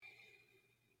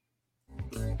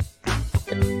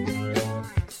It's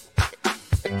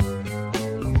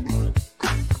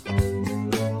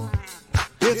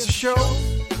a show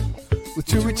with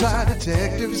two retired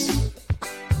detectives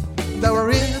that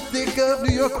were in the thick of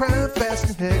New York crime, fast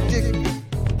and hectic.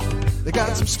 They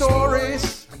got some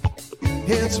stories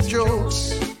and some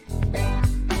jokes,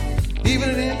 even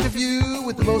an interview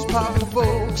with the most popular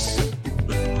folks.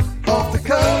 Off the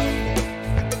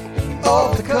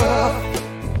cuff,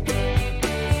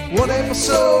 one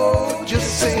episode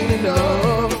just saying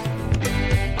enough.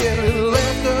 Get a little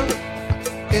laughter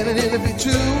and an interview too.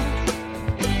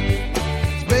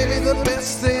 It's maybe the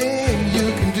best thing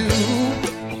you can do.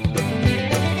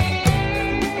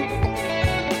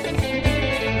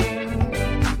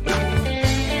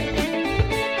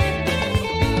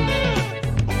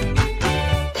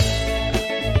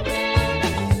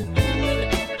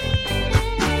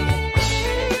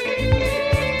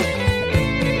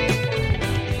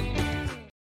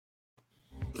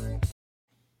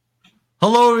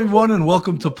 Hello, everyone, and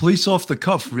welcome to Police Off the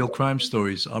Cuff, Real Crime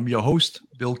Stories. I'm your host,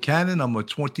 Bill Cannon. I'm a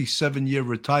 27-year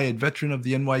retired veteran of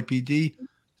the NYPD,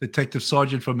 Detective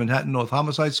Sergeant from Manhattan North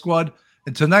Homicide Squad.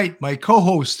 And tonight, my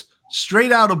co-host,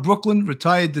 straight out of Brooklyn,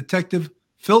 retired Detective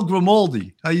Phil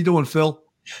Grimaldi. How you doing, Phil?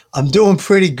 I'm doing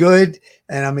pretty good,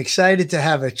 and I'm excited to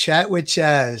have a chat with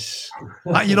Chaz.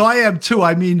 I am too.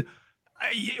 I mean,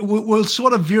 we're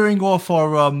sort of veering off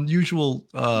our usual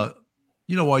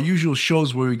our usual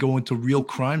shows where we go into real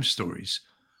crime stories.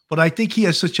 But I think he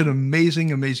has such an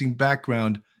amazing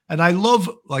background. And I love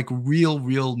like real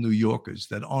New Yorkers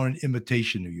that aren't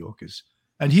imitation New Yorkers.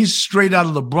 And he's straight out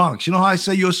of the Bronx. You know how I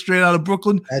say you're straight out of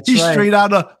Brooklyn? He's right. Straight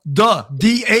out of the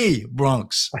DA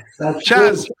Bronx.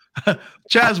 Chaz,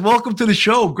 welcome to the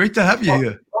show. Great to have you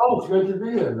here. Oh, it's great to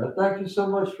be here. Thank you so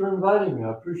much for inviting me.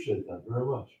 I appreciate that very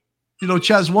much. You know,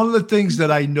 Chaz, one of the things that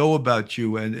I know about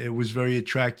you, and it was very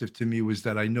attractive to me, was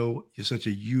that I know you're such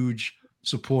a huge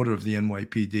supporter of the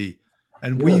NYPD.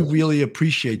 And we really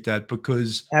appreciate that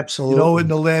because, absolutely, in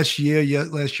the last year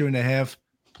and a half,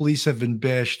 police have been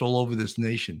bashed all over this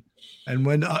nation. And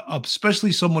when,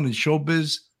 especially someone in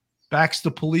showbiz backs the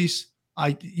police,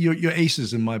 you're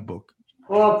aces in my book.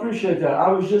 Well, I appreciate that.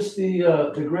 I was just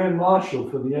the Grand Marshal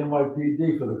for the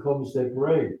NYPD for the Columbus Day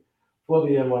Parade. For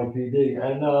the NYPD,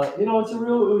 and it was a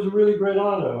really great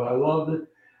honor. I loved it.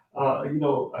 I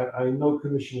know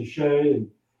Commissioner Shea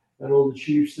and all the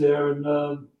chiefs there, and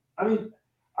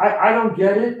I don't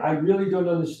get it. I really don't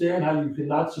understand how you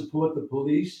cannot support the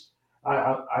police.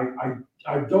 I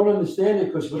don't understand it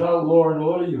because without law and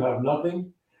order, you have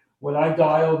nothing. When I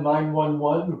dial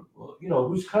 911,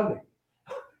 who's coming?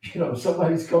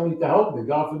 Somebody's coming to help me.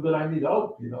 God forbid I need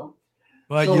help.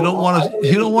 Well, so, you don't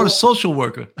want a social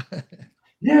worker.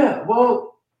 Yeah,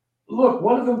 well, look,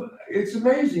 one of them, it's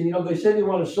amazing. They say they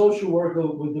want a social worker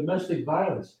with domestic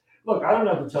violence. Look, I don't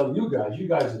have to tell you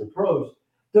guys are the pros.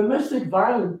 A domestic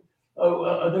violent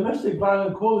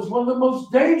call is one of the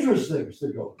most dangerous things to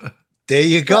go through. There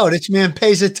you go. This man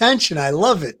pays attention. I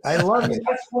love it. That's one of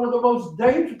the most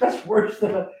dangerous. That's worse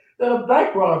than a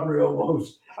bank robbery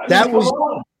almost.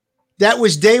 That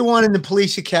was day one in the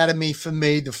police academy for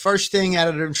me. The first thing out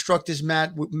of the instructor's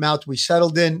mouth, we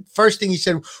settled in. First thing he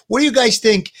said, what do you guys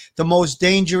think the most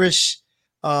dangerous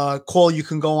call you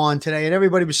can go on today? And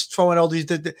everybody was throwing all these.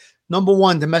 Number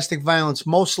one, domestic violence,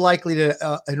 most likely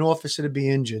to an officer to be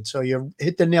injured. So you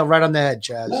hit the nail right on the head,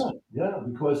 Chaz. Yeah,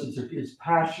 because it's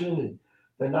passion and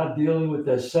they're not dealing with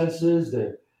their senses.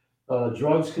 Their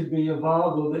drugs could be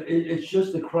involved. It's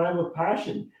just a crime of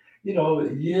passion.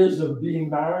 Years of being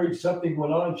married, something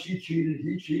went on, she cheated,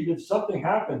 he cheated, something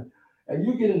happened, and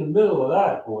you get in the middle of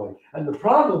that, boy. And the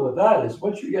problem with that is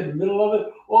once you get in the middle of it,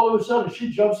 all of a sudden she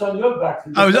jumps on your back.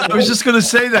 I was just going to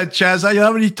say that, Chaz.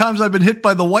 How many times I've been hit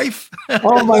by the wife?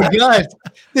 Oh, my God.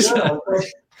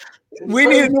 We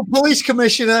need a new police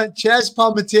commissioner. Chaz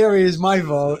Palminteri is my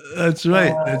vote. That's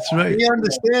right. He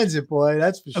understands it, boy.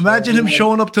 That's for sure. Imagine him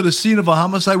showing up to the scene of a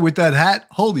homicide with that hat.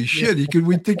 Holy shit!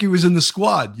 We'd think he was in the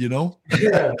squad.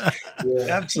 Yeah,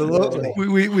 absolutely.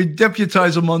 We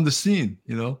deputize him on the scene.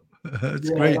 That's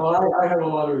great. No, I have a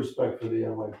lot of respect for the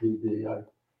NYPD.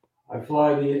 I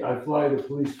fly the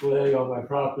police flag on my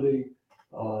property.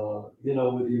 With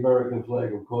the American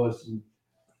flag, of course. And,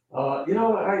 I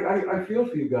feel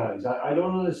for you guys. I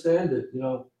don't understand it.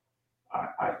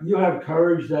 You have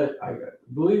courage that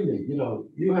believe me,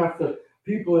 you have to,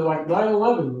 people like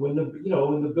 9/11 when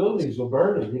the buildings were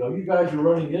burning, you guys are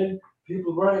running in,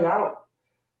 people running out.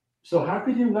 So how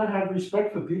could you not have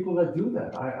respect for people that do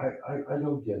that? I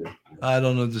don't get it. I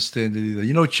don't understand it either.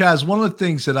 You know, Chaz, one of the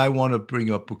things that I want to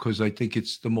bring up because I think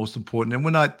it's the most important, and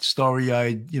we're not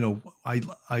starry-eyed, you know,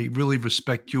 I really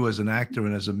respect you as an actor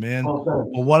and as a man. Oh,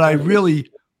 But what I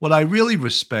really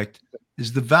respect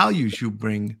is the values you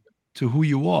bring to who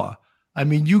you are. I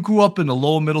mean, you grew up in a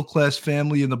lower middle class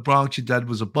family in the Bronx. Your dad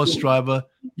was a bus driver.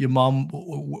 Your mom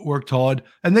worked hard,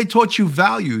 and they taught you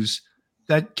values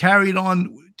that carried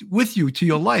on with you to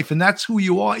your life, and that's who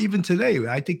you are even today.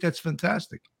 I think that's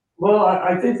fantastic. Well,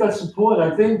 I think that's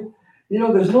important. I think,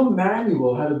 there's no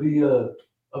manual how to be a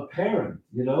parent,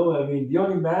 I mean, the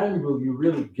only manual you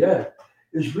really get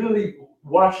is really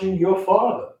watching your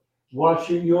father,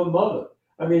 watching your mother.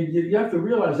 I mean, you have to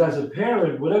realize as a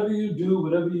parent, whatever you do,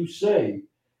 whatever you say,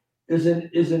 is an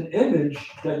image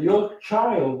that your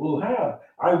child will have.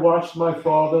 I watched my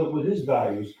father with his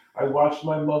values. I watched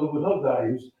my mother with her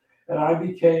values, and I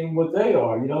became what they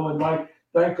are. And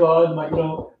thank God,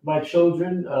 my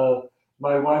children,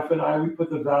 my wife and I, we put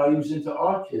the values into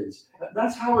our kids.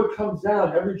 That's how it comes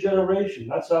down every generation.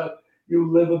 That's how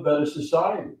you live a better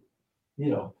society.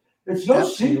 It's no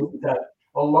secret that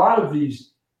a lot of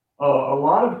these, a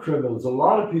lot of criminals, a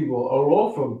lot of people are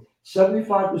all from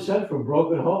 75% from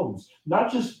broken homes.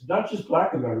 Not just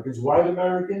Black Americans, white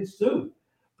Americans too.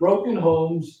 Broken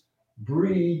homes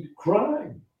breed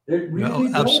crime. It really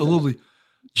does. Absolutely.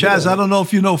 Chaz, I don't know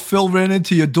if you know, Phil ran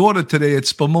into your daughter today at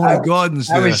Spumoni Gardens.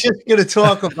 I was just going to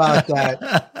talk about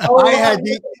that.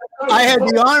 I had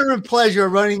the honor and pleasure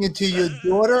of running into your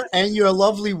daughter and your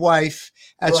lovely wife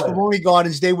at Spumoni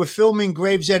Gardens. They were filming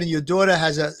Gravesend, and your daughter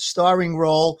has a starring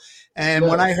role. And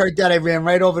when I heard that, I ran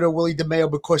right over to Willie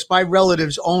DeMeo because my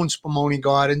relatives own Spumoni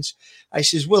Gardens. I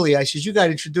says, Willie, you got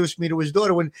to introduce me to his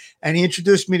daughter. And he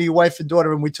introduced me to your wife and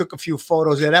daughter, and we took a few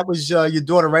photos. And that was your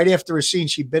daughter right after a scene.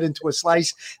 She bit into a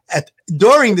slice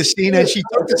during the scene, and she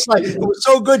took the slice. It was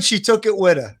so good, she took it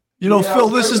with her. Phil,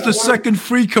 this is the second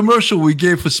free commercial we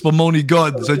gave for Spumoni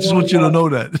Gardens. I just want you to know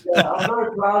that. Yeah, I'm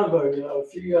very proud of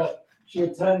her. She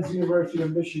attends University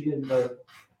of Michigan, the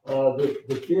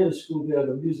theater school there,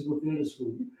 the musical theater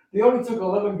school. They only took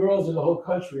 11 girls in the whole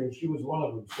country, and she was one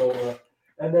of them. So,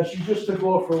 and then she just took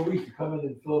off for a week to come in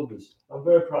and film this. I'm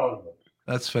very proud of her.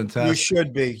 That's fantastic.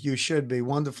 You should be.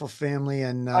 Wonderful family.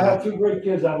 And I have two great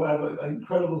kids. I have an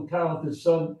incredible, talented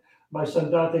son. My son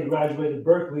Dante graduated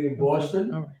Berkeley in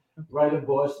Boston, right in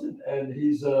Boston, and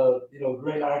he's a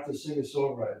great actor, singer,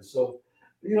 songwriter. So,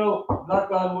 knock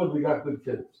on wood, we got good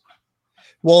kids.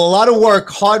 Well, a lot of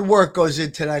hard work goes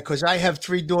into that because I have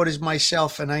 3 daughters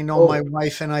myself, and I know my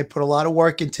wife and I put a lot of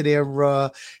work into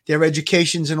their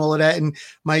educations and all of that. And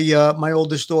my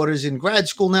oldest daughter's in grad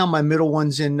school now. My middle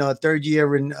one's in 3rd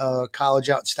year in college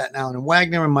out in Staten Island and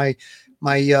Wagner. And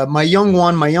my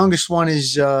youngest one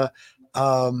is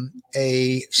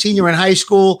a senior in high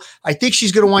school. I think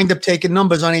she's going to wind up taking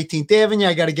numbers on 18th Avenue.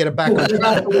 I got to get her back on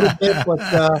track a little bit,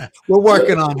 but we're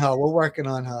working on her.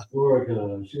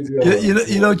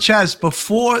 Chaz,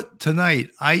 before tonight,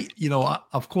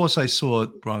 of course I saw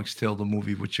Bronx Tale, the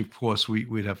movie, which of course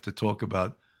we'd have to talk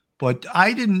about, but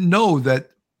I didn't know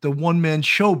that the one-man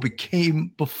show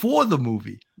became before the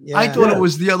movie. Yeah, I thought it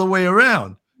was the other way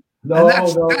around.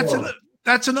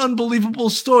 That's an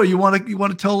unbelievable story. You want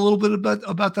to tell a little bit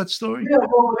about that story? Yeah.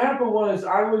 Well, what happened was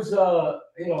I was,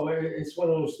 it's one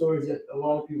of those stories that a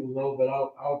lot of people know, but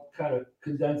I'll kind of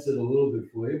condense it a little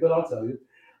bit for you. But I'll tell you.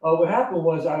 What happened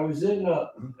was I was in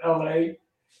L.A.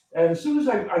 and as soon as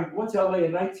I went to L.A.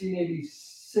 in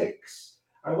 1986,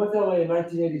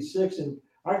 and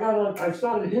I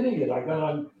started hitting it. I got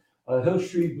on Hill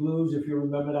Street Blues, if you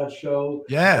remember that show.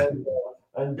 Yeah.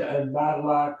 And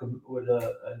Matlock with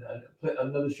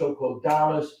another show called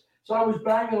Dallas. So I was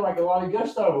banging like a lot of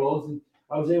guest star roles, and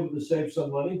I was able to save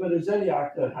some money. But as any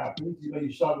actor happens,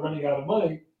 you start running out of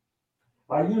money.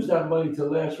 I used that money to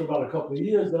last for about a couple of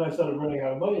years. Then I started running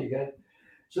out of money again.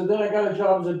 So then I got a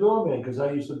job as a doorman because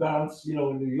I used to bounce, in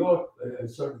New York at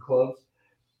certain clubs.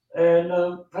 And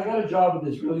I got a job at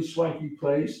this really swanky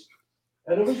place.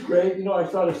 And it was great. I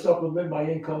started supplementing my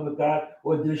income with that,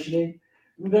 auditioning.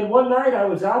 And then one night I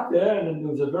was out there, and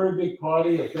there was a very big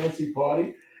party, a fancy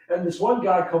party. And this one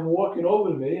guy come walking over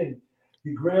to me, and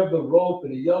he grabbed the rope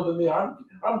and he yelled at me, I'm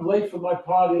late for my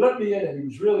party. Let me in. And he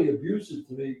was really abusive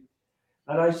to me.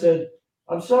 And I said,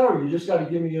 I'm sorry, you just got to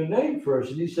give me your name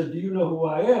first. And he said, do you know who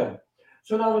I am?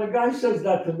 So now when a guy says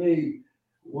that to me,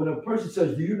 when a person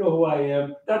says, do you know who I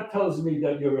am? That tells me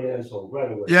that you're an asshole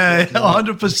right away. Yeah,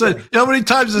 100%. You know how many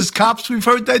times as cops we've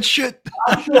heard that shit?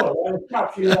 I'm sure. As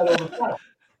cops, you hear that all the time.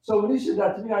 So when he said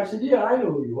that to me, I said, yeah, I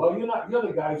know who you are. You're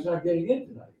the guy who's not getting in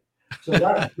tonight. So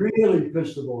that really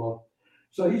pissed him off.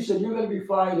 So he said, "You're going to be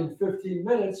fired in 15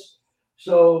 minutes."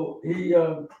 So he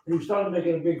started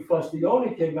making a big fuss. The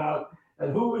owner came out,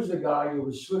 and who was the guy? It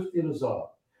was Swifty Lazar.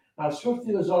 Now,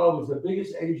 Swifty Lazar was the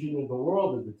biggest agent in the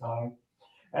world at the time.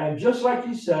 And just like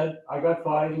he said, I got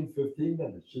fired in 15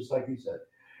 minutes, just like he said.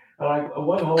 And I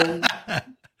went home.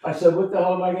 I said, "What the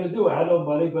hell am I going to do?" I had no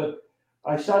money, but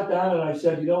I sat down and I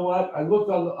said, "You know what?" I looked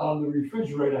on the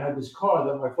refrigerator. I had this card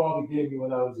that my father gave me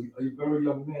when I was a very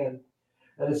young man.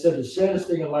 And it said, "The saddest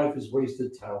thing in life is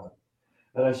wasted talent."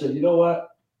 And I said, "You know what?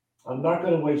 I'm not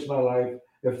going to waste my life.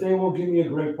 If they won't give me a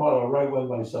great part, I'll write one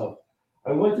myself."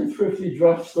 I went to Thrifty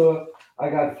Drugstore. I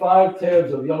got 5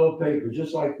 tabs of yellow paper,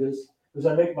 just like this, because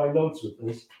I make my notes with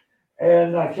this.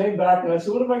 And I came back and I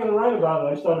said, "What am I going to write about?"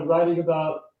 And I started writing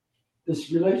about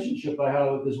this relationship I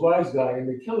had with this wise guy and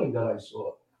the killing that I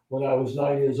saw when I was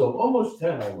 9 years old, almost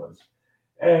 10 I was.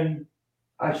 And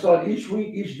I started each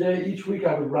week, each day, each week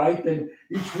I would write. Then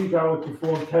each week I would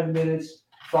perform 10 minutes,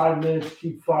 5 minutes,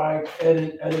 keep 5,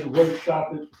 edit,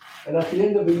 workshop it. And at the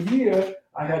end of the year,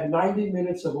 I had 90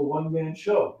 minutes of a one-man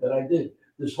show that I did.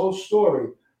 This whole story,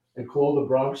 they called The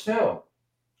Bronx Tale.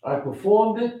 I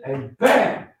performed it and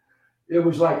bam, it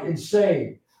was like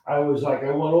insane. I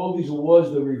won all these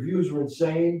awards. The reviews were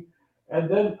insane. And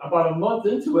then about a month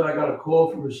into it, I got a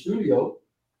call from a studio.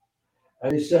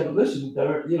 And they said, "Listen,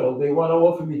 they want to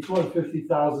offer me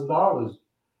 $250,000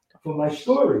 for my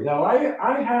story." Now,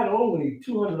 I had only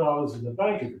 $200 in the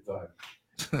bank at the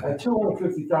time. And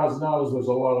 $250,000 was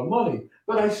a lot of money.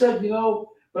 But I said,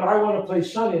 but I want to play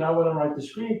Sonny and I want to write the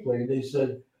screenplay. And they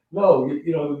said, "No,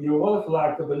 you're a wonderful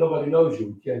actor, but nobody knows you.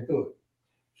 You can't do it."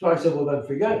 So I said, "Well, then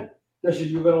forget it." They said,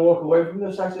 "You're going to walk away from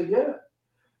this?" I said, "Yeah."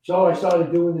 So I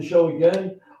started doing the show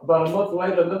again. About a month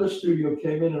later, another studio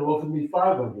came in and offered me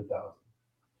 $500,000.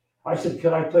 I said,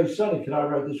 "Can I play Sonny? Can I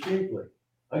write the screenplay?"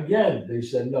 Again, they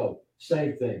said no.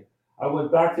 Same thing. I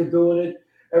went back to doing it.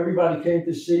 Everybody came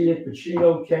to see it.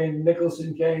 Pacino came,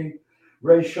 Nicholson came,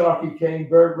 Ray Sharkey came,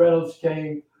 Burt Reynolds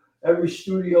came. Every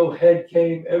studio head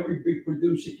came. Every big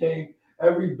producer came.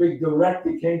 Every big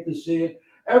director came to see it.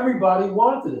 Everybody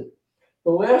wanted it.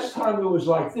 The last time it was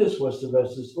like this was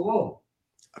Sylvester Stallone.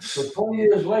 So 20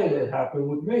 years later, it happened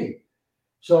with me.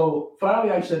 So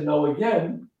finally, I said no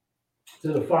again to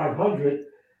the 500.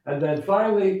 And then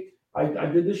finally, I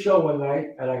did the show one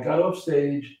night, and I got off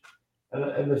stage,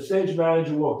 and the stage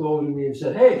manager walked over to me and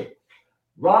said, "Hey,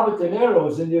 Robert De Niro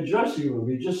is in your dressing room.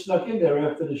 He just snuck in there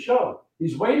after the show.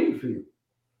 He's waiting for you."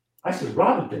 I said,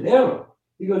 "Robert De Niro?"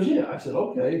 He goes, "Yeah." I said,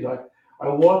 "Okay." I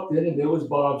walked in, and there was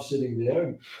Bob sitting there.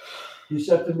 And he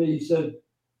said to me, he said,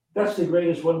 "That's the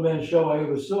greatest one-man show I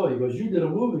ever saw." He goes, "You did a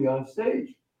movie on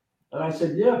stage." And I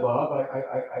said, "Yeah, Bob,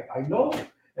 I know."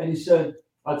 And he said,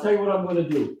 "I'll tell you what I'm going to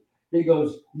do." He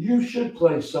goes, "You should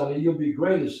play Sonny. You'll be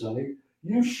great as Sonny.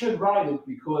 You should write it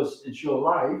because it's your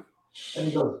life." And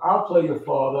he goes, "I'll play your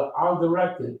father. I'll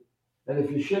direct it. And if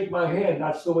you shake my hand,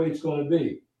 that's the way it's going to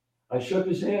be." I shook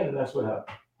his hand, and that's what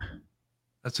happened.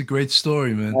 That's a great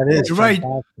story, man. That is You're right.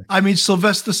 fantastic. I mean,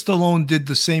 Sylvester Stallone did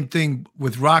the same thing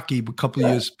with Rocky a couple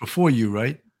of years before you,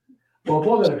 right? Well,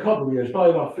 more than a couple of years,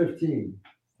 probably about 15.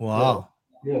 Wow.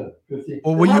 Yeah, 15.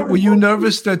 Well, were you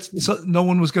nervous that no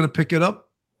one was going to pick it up?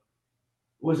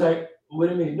 What do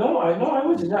you mean? No, I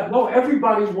wasn't that. No,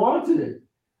 everybody wanted it.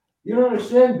 You don't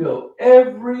understand, Bill.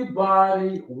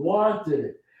 Everybody wanted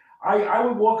it. I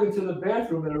would walk into the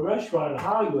bathroom in a restaurant in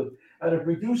Hollywood, and a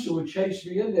producer would chase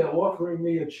me in there offering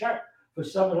me a check for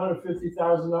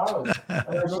 $750,000.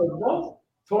 And I said, "No,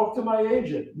 talk to my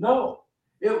agent." No,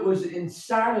 it was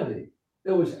insanity.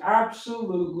 It was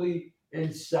absolutely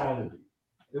insanity.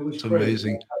 It was crazy.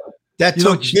 Amazing.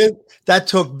 That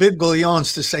took big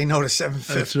billions to say no to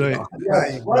 750. That's right.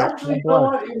 Yes. Well, actually, you know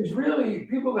what? It was really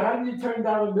people. How do you turn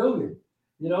down $1 million?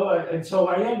 And so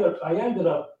I ended up.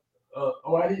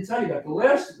 I didn't tell you that. The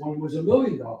last one was $1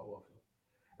 million offer,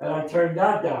 and I turned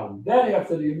that down. Then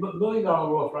after the $1 million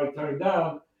offer I turned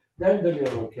down, then De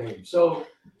Niro came. So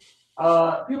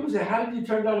people say, "How did you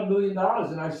turn down $1 million?"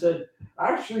 And I said,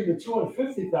 "Actually, the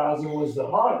 $250,000 was the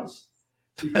hardest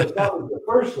because that was the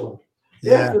first one."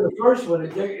 Yeah. After the first one,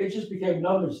 it just became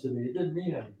numbers to me. It didn't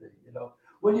mean anything,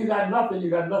 When you got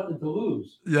nothing to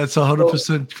lose. That's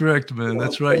 100% correct, man.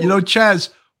 That's right. Chaz,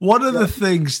 one of the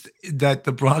things that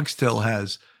The Bronx Tale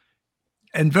has,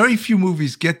 and very few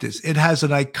movies get this, it has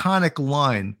an iconic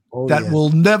line that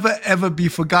will never, ever be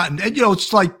forgotten. And,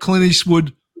 it's like Clint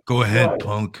Eastwood, "Go ahead,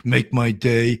 punk, make my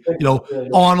day."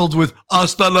 Arnold with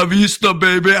 "Hasta la vista,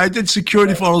 baby." I did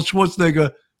security for Arnold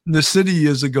Schwarzenegger in the city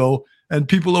years ago. And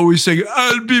people always say,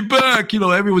 "I'll be back."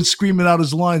 Everyone's screaming out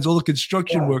his lines, all the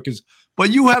construction workers. But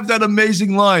you have that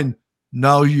amazing line,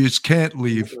 now you just can't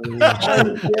leave. I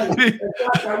understand. In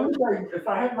fact, I wish if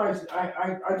I had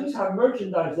I just have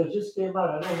merchandise that just came out.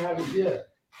 I don't have it yet.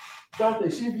 Dante,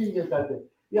 see if you can get that thing.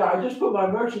 Yeah, I just put my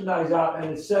merchandise out, and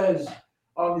it says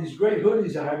on these great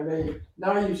hoodies I have made,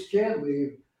 now you can't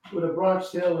leave, with a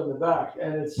Bronx Tale in the back.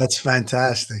 And That's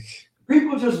fantastic.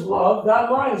 People just love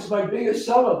that line. It's my biggest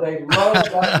seller. They love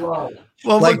that line.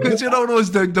 Well, Like- because it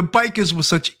was the bikers were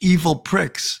such evil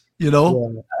pricks,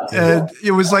 and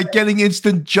it was like getting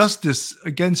instant justice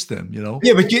against them,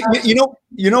 Yeah, but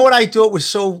you know what I thought was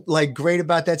so like great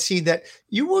about that scene, that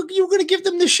you were going to give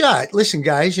them the shot. Listen,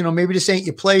 guys, maybe this ain't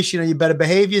your place. You better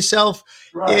behave yourself.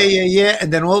 Right. Yeah.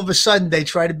 And then all of a sudden they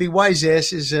try to be wise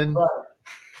asses and Right.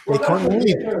 they Well, couldn't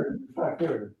leave. here. In fact,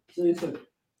 here. See, it's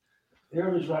here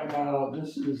it is right now.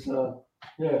 This is now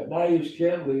you just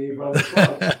can't leave on the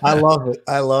front. I love it.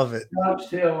 I love it. Bronx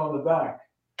Tale on the back.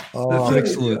 Oh, That's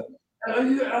excellent.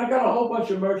 And I got a whole bunch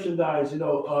of merchandise,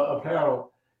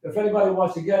 apparel. If anybody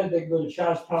wants to get it, they can go to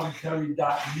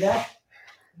ChazPalminteri.net,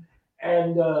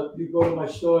 and you go to my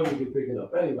store and you can pick it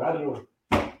up. Anyway, I don't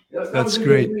know. That's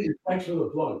great. Thanks for the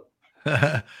plug.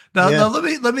 Now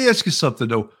let me ask you something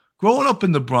though. Growing up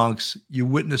in the Bronx, you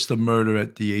witnessed a murder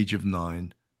at the age of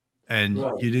 9, and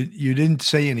Right. you didn't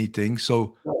say anything.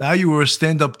 So now you were a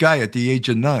stand-up guy at the age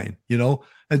of 9.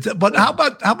 But how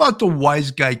about the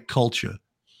wise guy culture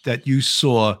that you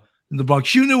saw in the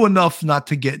Bronx? You knew enough not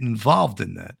to get involved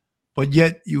in that, but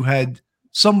yet you had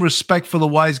some respect for the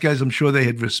wise guys. I'm sure they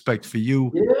had respect for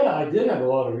you. Yeah, I did have a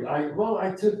lot of.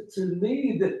 I took to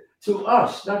me to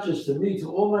us, not just to me,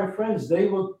 to all my friends. They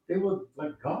were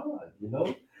like God,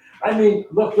 I mean,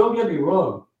 look, don't get me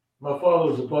wrong. My father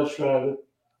was a bus driver,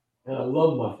 and I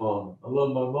love my father. I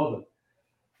love my mother.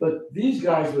 But these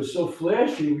guys were so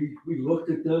flashy. We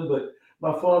looked at them, but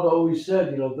my father always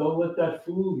said, don't let that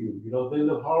fool you. They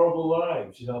live horrible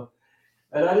lives.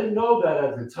 And I didn't know that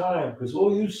at the time, because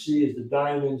all you see is the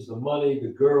diamonds, the money, the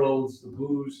girls, the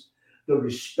booze, the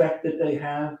respect that they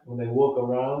have when they walk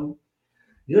around.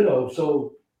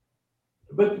 So,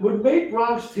 but what made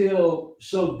Bronx Tale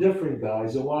so different,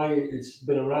 guys, and why it's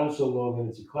been around so long and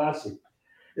it's a classic,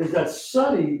 is that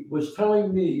Sonny was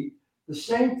telling me the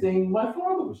same thing my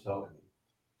father was telling me.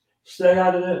 Stay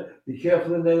out of it. Be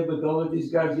careful in the neighborhood. Don't let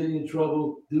these guys get you in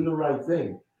trouble. Do the right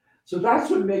thing. So that's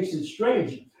what makes it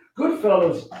strange.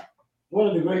 Goodfellas, one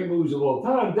of the great movies of all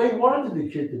time, they wanted the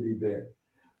kid to be bad.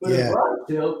 But in Bronx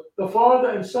Tale, the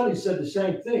father and Sonny said the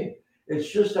same thing. It's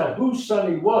just that who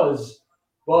Sonny was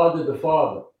bothered the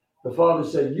father. The father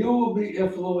said, you will be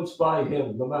influenced by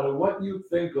him, no matter what you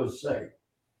think or say.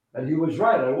 And he was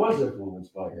right. I was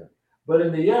influenced by him. But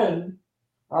in the end,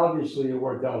 obviously, it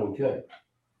worked out okay.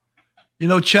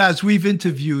 Chaz, we've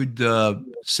interviewed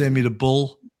Sammy the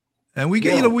Bull, and we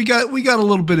got we got a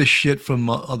little bit of shit from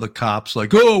other cops,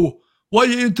 like, oh, why are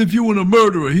you interviewing a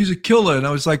murderer? He's a killer. And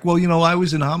I was like, well, I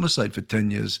was in homicide for 10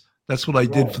 years. That's what I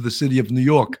did for the city of New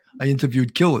York. I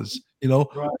interviewed killers,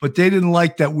 but they didn't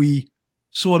like that we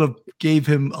sort of gave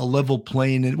him a level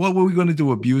playing. And what were we going to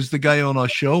do? Abuse the guy on our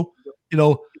show?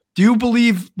 Do you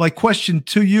believe, my question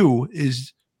to you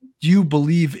is, do you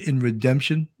believe in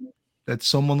redemption? That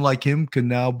someone like him can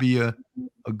now be a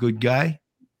good guy?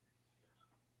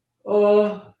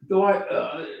 Do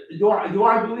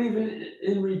I believe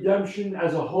in redemption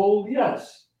as a whole?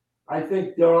 Yes. I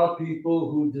think there are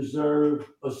people who deserve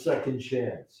a second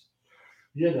chance.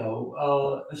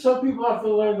 Some people have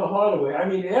to learn the hard way. I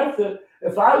mean,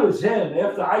 if I was him,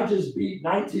 after I just beat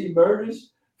 19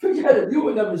 murders, forget it. You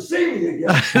would never see me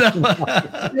again.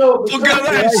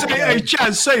 Hey,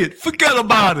 Chad, say it. Forget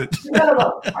about it.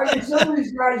 I mean, some of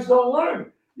these guys don't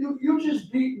learn. You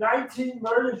just beat 19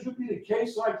 murders. You beat a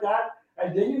case like that,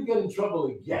 and then you get in trouble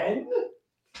again.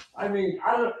 I mean,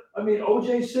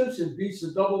 O.J. Simpson beats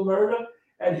a double murder,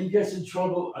 and he gets in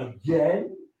trouble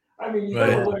again. I mean, you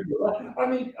gotta learn your lesson. I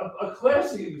mean, a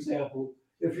classic example,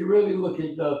 if you really look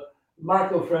at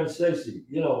Michael Francesi,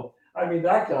 I mean,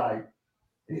 that guy.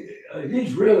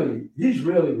 He's really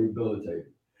rehabilitated.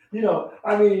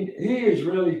 I mean, he has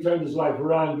really turned his life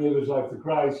around, gave his life to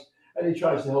Christ, and he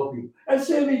tries to help you. And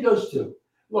Sammy does too.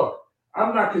 Look,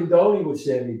 I'm not condoning what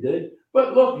Sammy did,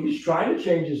 but look, he's trying to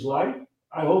change his life.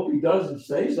 I hope he does and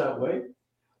stays that way.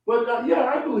 But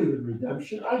I believe in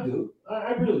redemption. I do.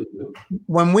 I really do.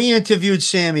 When we interviewed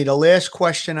Sammy, the last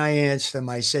question I asked him,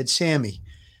 I said, Sammy,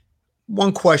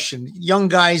 one question. Young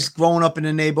guys growing up in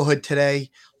the neighborhood today,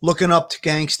 looking up to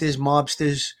gangsters,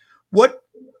 mobsters. What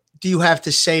do you have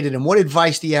to say to them? What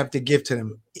advice do you have to give to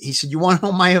them? He said, you want to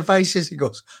know what my advice is? He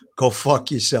goes, go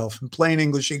fuck yourself. In plain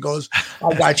English, he goes,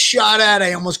 I got shot at.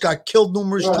 I almost got killed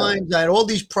numerous times. I had all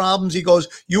these problems. He goes,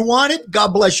 you want it? God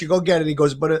bless you. Go get it. He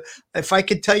goes, but if I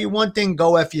could tell you one thing,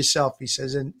 go F yourself, he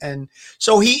says. And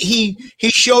so he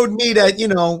showed me that, you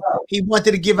know, he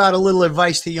wanted to give out a little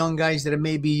advice to young guys that are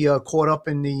maybe caught up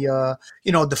in the,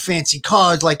 you know, the fancy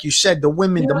cars, like you said, the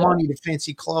women, the money, the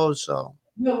fancy clothes. So.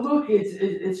 No, look,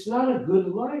 it's not a good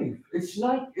life. It's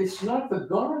not The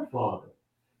Godfather.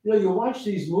 You know, you watch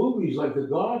these movies like The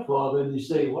Godfather, and you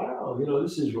say, "Wow, you know,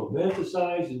 this is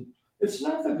romanticized." And it's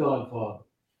not The Godfather.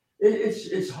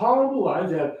 It's horrible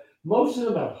lives. Most of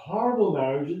them have horrible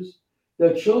marriages.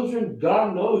 Their children,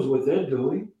 God knows what they're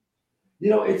doing.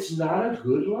 You know, it's not a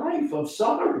good life. I'm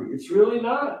sorry, it's really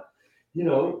not. You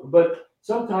know, but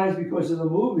sometimes because of the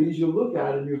movies, you look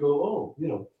at it and you go, "Oh, you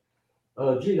know.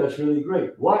 Gee, that's really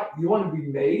great. What, you want to be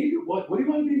made? What do you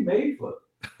want to be made for?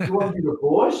 You want to be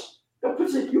divorced?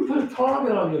 You put a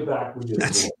target on your back when you're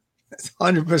divorced."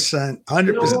 100%.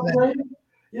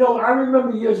 You know, I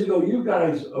remember years ago, you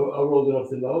guys are old enough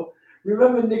to know.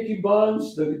 Remember Nicky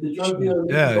Bonds, the drug dealer?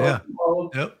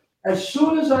 Yep. As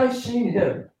soon as I seen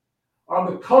him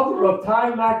on the cover of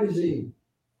Time magazine,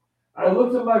 I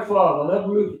looked at my father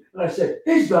and I said,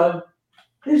 "He's done.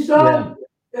 He's done." Yeah.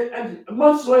 And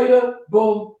months later,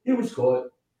 boom, he was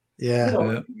caught. Yeah. You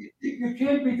know, you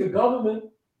can't beat the government.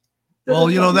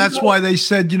 Well, you know, that's why they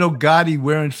said, you know, Gotti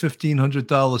wearing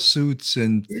 $1,500 suits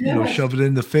and, you know, shove it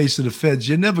in the face of the feds.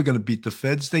 You're never going to beat the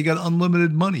feds. They got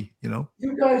unlimited money, you know.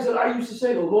 You guys, I used to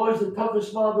say the law's the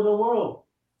toughest mob in the world.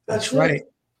 That's right.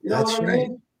 You know what I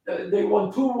mean? They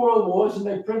won 2 world wars and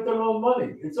they print their own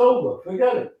money. It's over.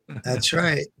 Forget it. That's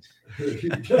right.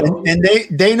 and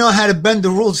they know how to bend the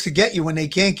rules to get you when they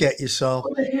can't get you. So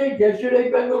when they can't get you, they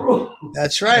bend the rules.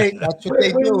 That's right. That's what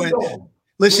they do. And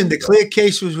listen, the clear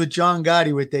case was with John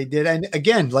Gotti, what they did. And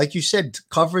again, like you said,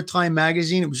 cover of Time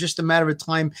magazine, it was just a matter of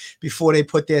time before they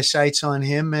put their sights on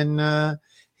him. And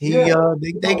they got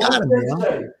him.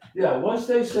 You know? Once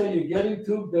they say you're getting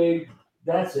too big,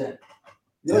 that's it.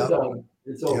 You're done.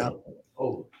 It's over. Yep.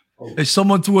 Over. Hey,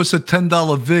 someone threw us a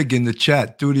 $10 VIG in the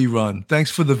chat. Duty Run.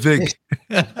 Thanks for the VIG.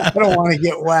 I don't want to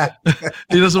get whacked.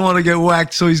 He doesn't want to get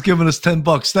whacked, so he's giving us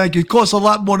 $10. Thank you. It costs a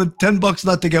lot more than $10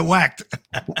 not to get whacked.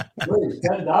 Wait,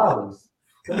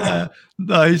 $10.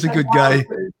 No, he's a good guy.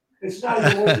 It's not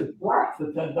even worth it whack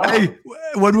for $10. Hey,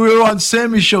 when we were on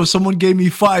Sammy's show, someone gave me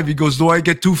 $5. He goes, "Do I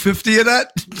get $250 of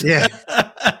that?" Yeah.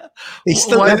 He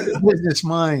still got the business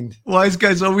mind. Wise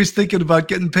guy's always thinking about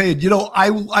getting paid. You know,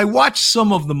 I watched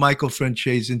some of the Michael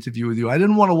Franchese interview with you. I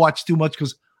didn't want to watch too much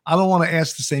because I don't want to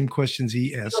ask the same questions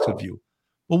he asked of you.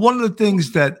 But one of the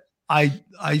things that I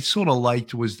sort of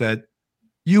liked was that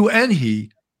you and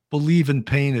he believe in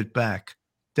paying it back.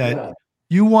 That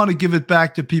you want to give it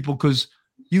back to people because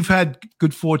you've had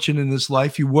good fortune in this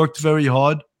life. You worked very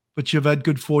hard, but you've had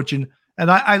good fortune. And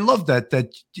I love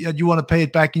that you want to pay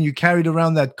it back, and you carried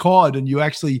around that card and you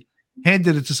actually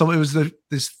handed it to someone. It was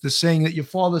the saying that your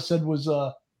father said was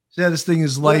saddest thing in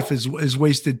his life is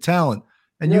wasted talent.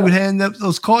 And you would hand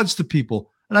those cards to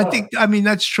people. And I mean,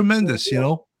 that's tremendous, you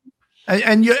know.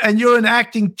 And you're an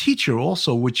acting teacher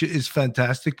also, which is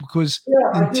fantastic because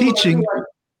in teaching.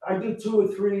 I do 2 or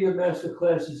 3 master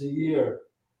classes a year.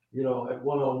 You know, at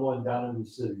one-on-one down in the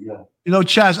city, You know,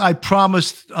 Chaz, I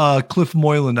promised Cliff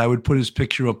Moylan I would put his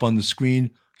picture up on the screen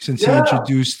since he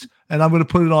introduced, and I'm going to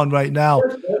put it on right now.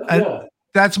 And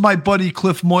that's my buddy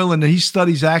Cliff Moylan, and he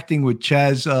studies acting with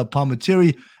Chaz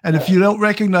Palminteri. And if you don't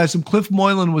recognize him, Cliff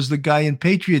Moylan was the guy in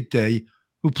Patriot Day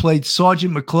who played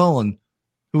Sergeant McClellan,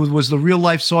 who was the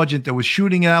real-life sergeant that was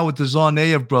shooting out with the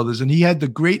Tsarnaev brothers, and he had the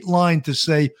great line to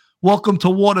say, "Welcome to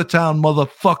Watertown,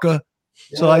 motherfucker."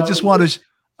 So I just want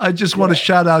to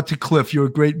shout out to Cliff. You're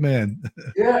a great man.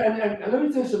 And let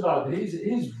me tell you about it.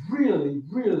 He's really,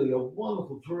 really a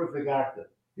wonderful, terrific actor.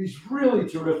 He's really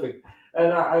terrific,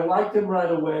 and I liked him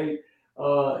right away.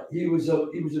 He was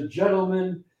a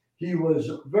gentleman. He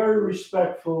was very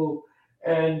respectful,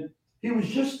 and he was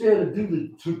just there to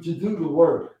do the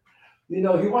work. You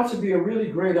know, he wants to be a really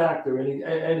great actor, and he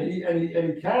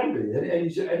can be,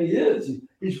 and he is.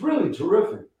 He's really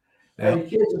terrific. And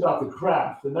he cares about the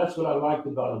craft, and that's what I liked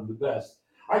about him the best.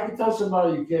 I can tell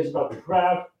somebody who cares about the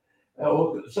craft,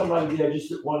 or somebody I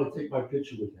just want to take my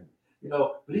picture with him, you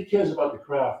know. But he cares about the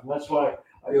craft, and that's why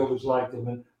I always liked him.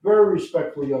 And very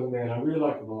respectful young man. I really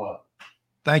like him a lot.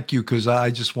 Thank you, because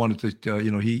I just wanted to, you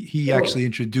know, he actually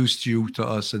introduced you to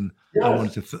us, and I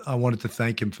wanted to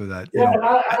thank him for that. Yeah, and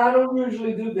I don't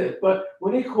usually do that, but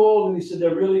when he called and he said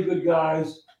they're really good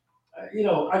guys,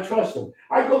 I trust him.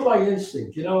 I go by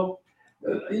instinct. I'm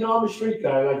a street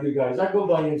guy like you guys. I go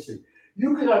by instinct.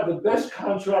 You could have the best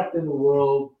contract in the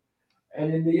world,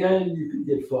 and in the end, you could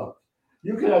get fucked.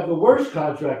 You could have the worst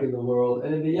contract in the world,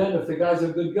 and in the end, if the guy's a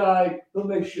good guy, he'll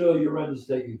make sure your rent is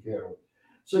taken care of.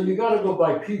 So you got to go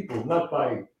by people, not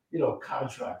by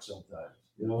contracts sometimes.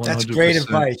 That's 100%. Great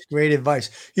advice. Great advice.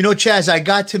 Chaz, I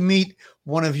got to meet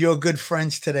one of your good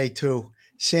friends today too,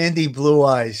 Sandy Blue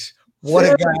Eyes. What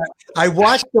a guy! I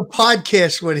watched the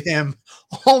podcast with him.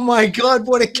 Oh my God,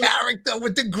 what a character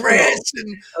with the grass!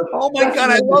 And oh my God,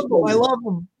 I love him. I love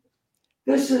him.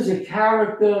 This is a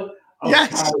character of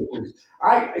characters.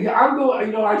 I'm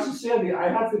going. I said, Sandy, I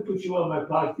have to put you on my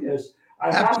podcast.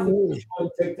 I have to put you on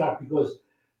TikTok because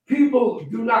people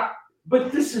do not.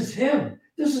 But this is him.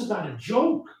 This is not a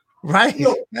joke. Right.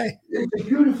 Right. It's a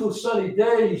beautiful sunny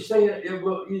day. He's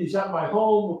at my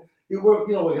home.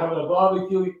 We're having a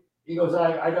barbecue. He goes,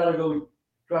 I got to go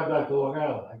drive back to Long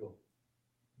Island. I go,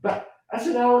 back. That's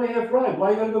an hour and a half ride.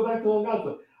 Why you got to go back to Long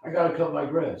Island? I got to cut my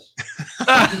grass.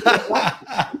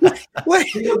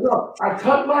 He goes, no, I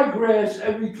cut my grass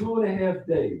every 2.5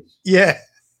 days. Yeah.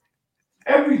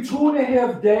 Every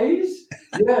 2.5 days?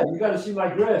 Yeah, you got to see my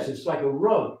grass. It's like a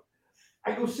rug.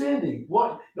 I go, Sandy,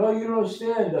 what? No, you don't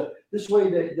understand. This way,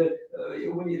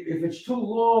 if it's too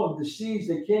long, the seeds,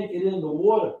 they can't get in the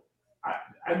water.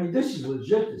 I mean, this is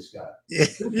legit, this guy.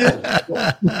 Yeah.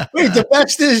 Wait, the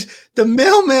best is the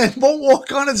mailman won't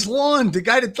walk on his lawn. The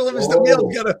guy that delivers the mail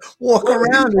got to walk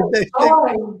around.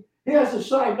 He has a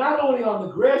sign, not only on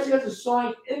the grass, he has a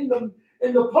sign in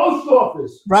the post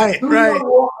office. Right, Do right. not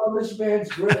walk on this man's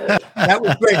grass. That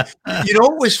was great. You know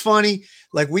what was funny?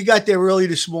 Like, we got there early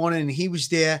this morning, and he was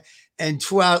there. And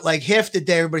throughout like half the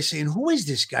day, everybody's saying, who is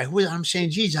this guy? I'm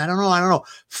saying, geez, I don't know.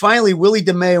 Finally, Willie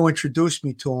DeMeo introduced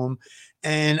me to him.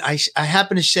 And I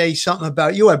happened to say something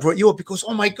about you. I brought you up because,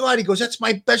 oh my God, he goes, that's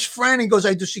my best friend. He goes,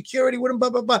 I do security with him, blah,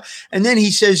 blah, blah. And then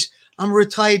he says, I'm a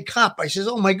retired cop. I says,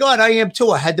 oh my God, I am too.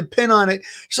 I had the pin on it.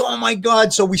 He said, oh my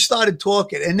God. So we started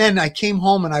talking. And then I came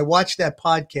home and I watched that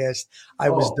podcast. I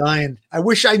was dying. I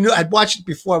wish I knew I'd watched it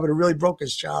before. I would have really broke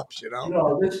his chops,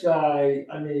 This guy,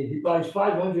 I mean, he buys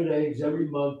 500 eggs every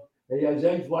month. And he has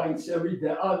egg whites every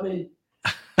day. I mean,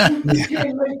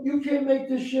 you can't make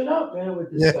this shit up, man,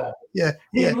 with this guy. Yeah.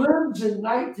 He lives in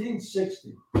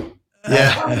 1960.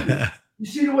 Yeah. You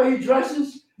see the way he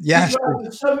dresses? Yes. He drives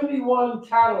a 71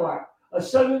 Cadillac, a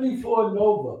 74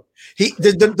 Nova.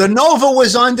 The Nova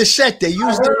was on the set. They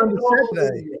used it on the set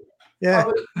today. Yeah.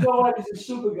 But you know what? He's a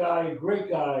super guy, a great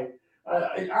guy.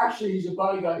 Actually, he's a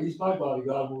bodyguard. He's my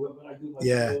bodyguard when I do my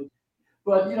shows.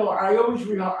 But, I always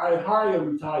I hire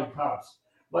retired cops.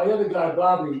 My other guy,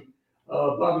 Bobby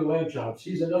Lamchops,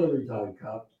 he's another retired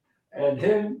cop. And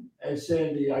him and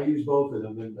Sandy, I use both of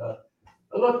them. And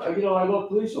I love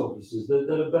police officers. They're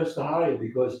the best to hire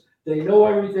because they know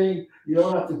everything. You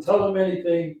don't have to tell them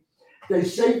anything. They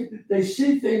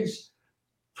see things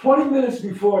 20 minutes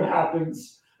before it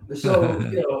happens. So,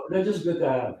 they're just good to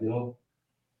have,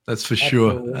 That's for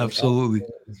sure. Absolutely.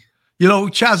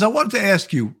 Chaz, I wanted to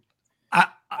ask you,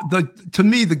 to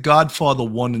me, The Godfather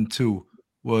 1 and 2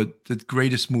 were the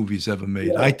greatest movies ever made.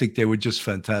 Yeah. I think they were just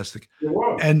fantastic.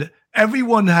 And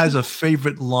everyone has a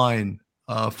favorite line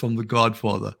from The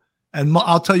Godfather. And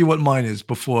I'll tell you what mine is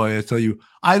before I tell you.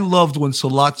 I loved when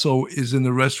Sollozzo is in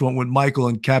the restaurant with Michael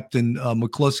and Captain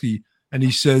McCluskey, and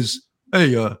he says, hey,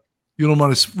 you don't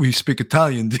mind if we speak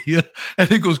Italian, do you? And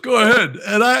he goes, go ahead.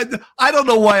 And I don't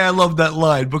know why I love that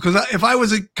line, because if I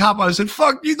was a cop, I would say,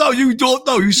 fuck, you don't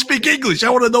know. You speak English. I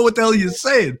want to know what the hell you're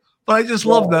saying. But I just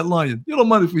love that line. You don't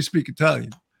mind if we speak Italian.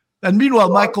 And meanwhile,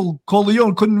 Michael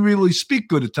Corleone couldn't really speak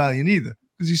good Italian either,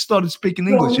 because he started speaking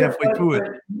English halfway through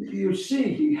it. You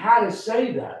see, he had to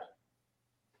say that.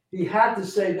 He had to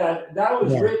say that. That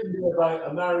was written there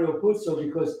by Mario Puzo,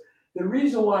 because the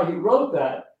reason why he wrote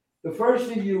that, the first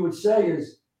thing you would say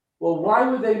is, well, why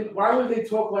would they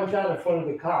talk like that in front of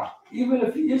the cop? Even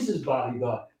if he is his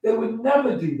bodyguard, they would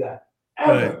never do that,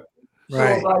 ever.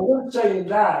 Right. So by them saying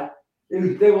that,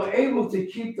 they were able to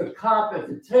keep the cop at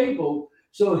the table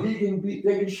so they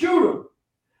can shoot him.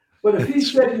 But if he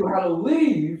said you had to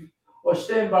leave or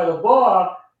stand by the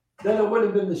bar, then it would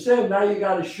have been the same. Now you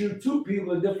got to shoot two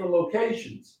people in different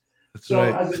locations.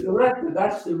 As a director,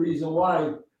 that's the reason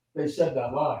why they said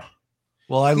that line.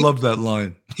 Well, I love that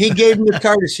line. He gave him the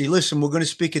courtesy. Listen, we're going to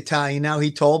speak Italian now.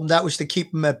 He told him that was to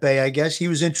keep him at bay, I guess. He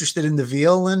was interested in the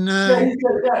veal. And he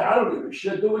said, I don't give a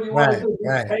shit. Do what you want to do.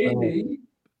 You pay me.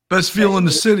 Best feel in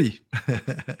the city.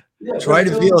 Yeah, Try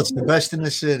to feel it's the best in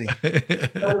the city.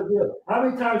 How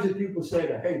many times did people say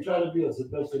that? Hey, try to feel it's the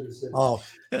best in the city. Oh,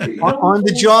 You know on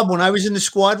the what's job, when I was in the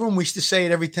squadron, we used to say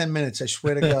it every 10 minutes. I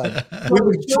swear to God. We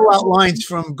would throw out lines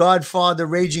from Godfather,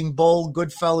 Raging Bull,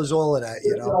 Goodfellas, all of that,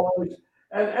 you know.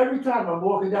 And every time I'm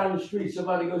walking down the street,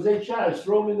 somebody goes, "Hey, Chaz,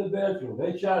 throw him in the bathroom.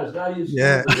 Hey, Chaz, now you."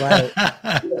 Yeah, right.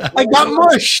 Yeah, I got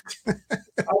mushed. I've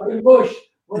been mushed.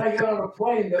 When I get on a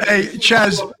plane, Hey,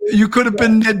 Chaz, you could have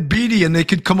been Ned Beatty, and they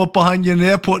could come up behind you in the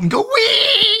airport and go,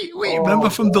 wee, wee. Remember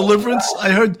from Deliverance?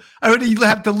 I heard he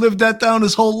had to live that down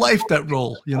his whole life, that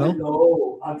role, you I know?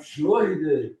 know. I'm sure he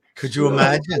did. Could you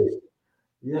imagine?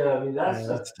 Yeah, I mean,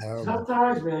 That's terrible.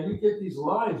 sometimes, man, you get these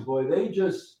lines, boy,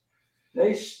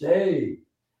 they stay.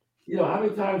 You know, how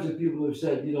many times have people have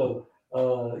said, leave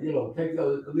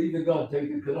the gun, take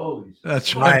the cannolis.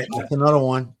 That's Right. right. That's another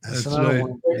one. That's That's another right.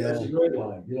 one. That's Yeah. a great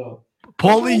line, you know.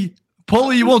 Paulie,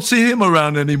 you won't see him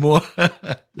around anymore.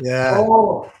 Yeah.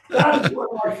 Oh, that's one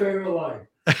of my favorite lines.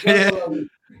 Yeah.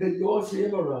 You won't see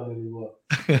him around anymore.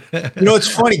 You know, it's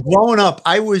funny. Growing up,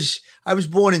 I was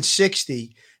born in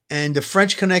 60, and the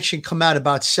French Connection come out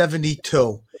about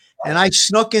 72. And I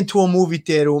snuck into a movie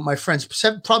theater with my friends,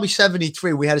 probably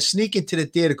 73. We had to sneak into the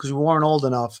theater because we weren't old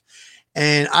enough.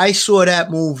 And I saw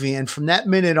that movie. And from that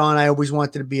minute on, I always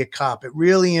wanted to be a cop. It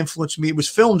really influenced me. It was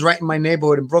filmed right in my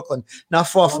neighborhood in Brooklyn, not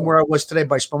far from where I was today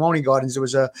by Spumoni Gardens. There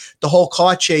was the whole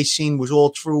car chase scene was all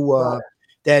through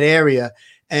that area.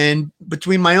 And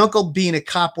between my uncle being a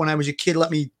cop when I was a kid, let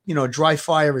me, dry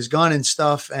fire his gun and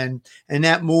stuff. And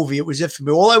that movie, it was it for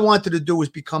me. All I wanted to do was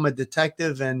become a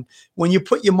detective. And when you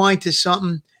put your mind to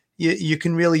something, you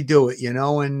can really do it,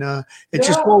 and it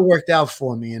just all worked out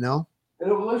for me, And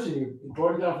listen, it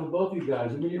worked out for both you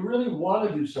guys. I mean, you really want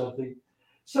to do something.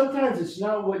 Sometimes it's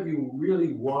not what you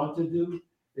really want to do.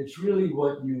 It's really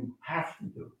what you have to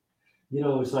do.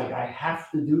 It's like, I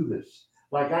have to do this.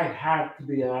 Like, I have to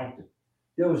be an actor.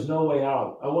 There was no way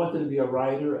out. I wanted to be a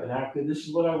writer, an actor. This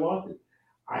is what I wanted.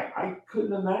 I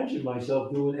couldn't imagine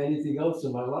myself doing anything else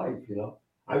in my life,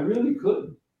 I really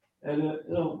couldn't. And,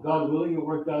 God willing, it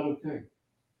worked out okay.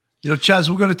 Chaz,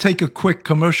 we're going to take a quick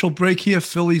commercial break here.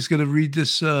 Philly's going to read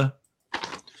this. Sure.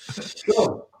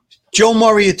 Joe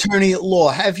Murray, attorney at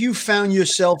law. Have you found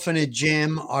yourself in a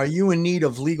jam? Are you in need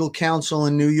of legal counsel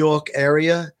in New York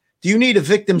area? Do you need a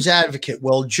victim's advocate?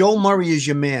 Well, Joe Murray is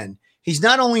your man. He's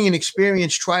not only an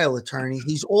experienced trial attorney,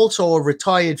 he's also a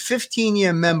retired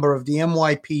 15-year member of the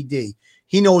NYPD.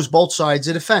 He knows both sides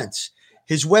of the fence.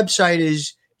 His website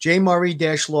is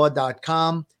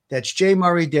jmurray-law.com. That's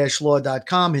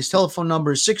jmurray-law.com. His telephone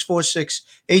number is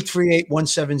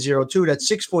 646-838-1702.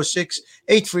 That's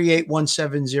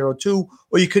 646-838-1702.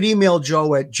 Or you could email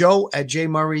Joe at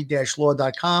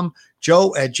joe@jmurray-law.com,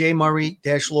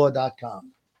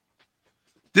 joe@jmurray-law.com.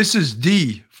 This is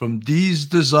Dee from Dee's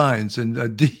Designs.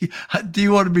 And Dee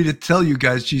wanted me to tell you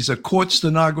guys she's a court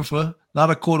stenographer, not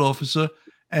a court officer.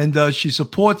 And she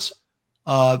supports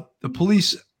the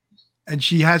police. And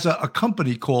she has a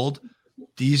company called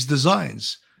Dee's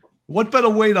Designs. What better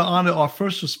way to honor our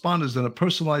first responders than a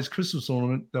personalized Christmas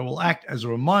ornament that will act as a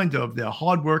reminder of their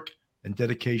hard work and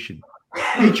dedication?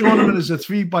 Each ornament is a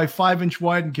 3x5 inch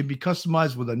wide and can be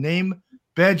customized with a name,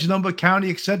 badge number,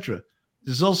 county, etc.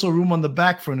 There's also room on the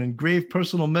back for an engraved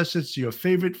personal message to your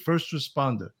favorite first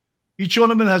responder. Each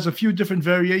ornament has a few different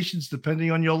variations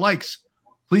depending on your likes.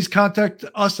 Please contact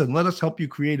us and let us help you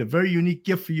create a very unique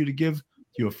gift for you to give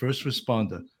to your first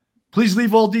responder. Please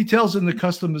leave all details in the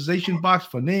customization box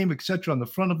for name, etc. on the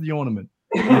front of the ornament.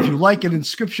 And if you like an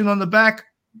inscription on the back,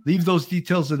 leave those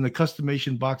details in the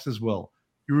customization box as well.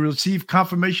 You will receive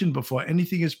confirmation before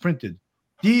anything is printed.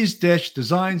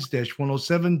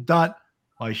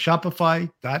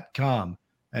 Dees-designs-107.myshopify.com.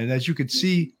 And as you can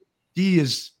see, Dee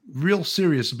is real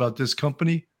serious about this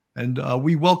company, and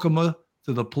we welcome her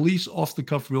to the Police Off the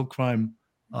Cuff Real Crime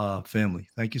family.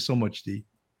 Thank you so much, Dee.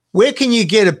 Where can you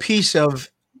get a piece of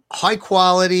high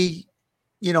quality,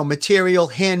 material,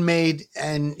 handmade,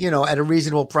 and, at a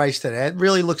reasonable price today? It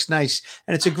really looks nice.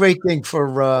 And it's a great thing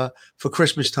for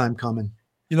Christmas time coming.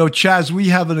 Chaz, we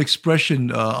have an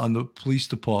expression on the police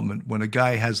department when a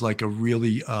guy has like a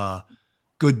really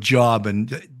good job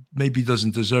and maybe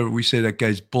doesn't deserve it. We say that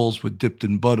guy's balls were dipped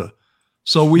in butter.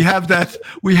 So we have that.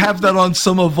 We have that on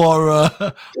some of our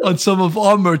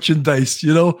merchandise,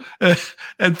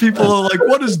 and people are like,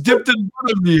 "What does dipped in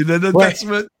butter mean?" And then that's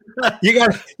what you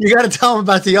got to tell them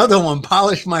about the other one.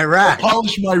 Polish my rack.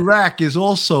 Polish my rack is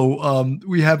also.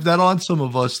 We have that on some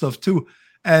of our stuff too,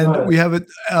 and we have it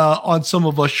on some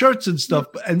of our shirts and stuff.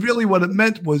 And really, what it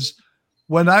meant was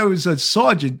when I was a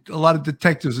sergeant, a lot of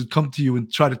detectives would come to you and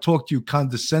try to talk to you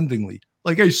condescendingly.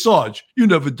 Like, hey, Sarge, you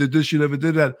never did this, you never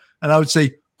did that. And I would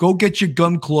say, go get your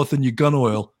gun cloth and your gun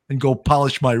oil and go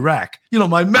polish my rack.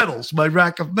 My medals, my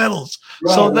rack of medals.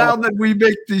 Right, so now that we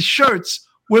make these shirts,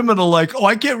 women are like, oh,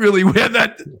 I can't really wear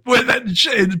that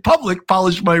in public,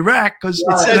 polish my rack, because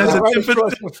It says it has a right different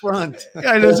across the front.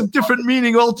 yeah, it has a different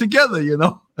meaning altogether,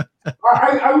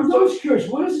 I was always curious.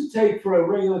 What does it take for a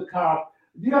regular cop?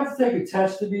 Do you have to take a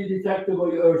test to be a detective,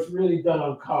 or it's really done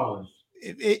on college?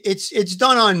 It's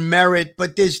done on merit,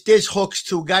 but there's hooks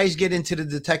too. Guys get into the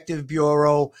detective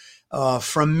bureau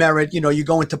from merit. You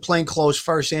go into plainclothes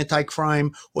first,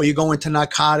 anti-crime, or you go into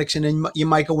narcotics, and then you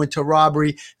might go into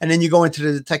robbery, and then you go into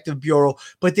the detective bureau.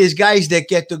 But there's guys that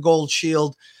get the gold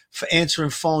shield for answering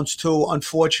phones too.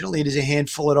 Unfortunately, there's a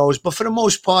handful of those, but for the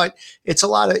most part, it's a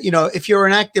lot of, if you're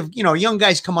an active, young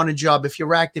guys come on a job. If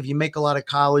you're active, you make a lot of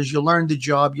college, you learn the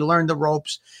job, you learn the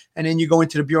ropes, and then you go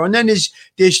into the bureau. And then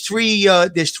there's three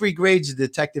grades of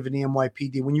detective in the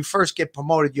NYPD. When you first get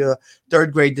promoted, you're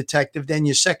third grade detective, then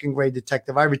you're second grade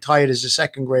detective. I retired as a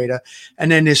second grader,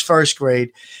 and then there's first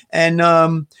grade. And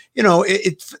to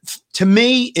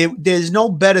me, there's no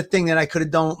better thing that I could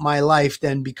have done with my life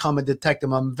than become a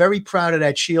detective. I'm very proud of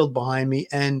that shield behind me,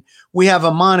 and we have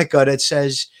a moniker that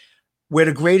says we're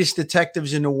the greatest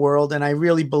detectives in the world, and I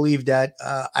really believe that.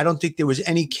 I don't think there was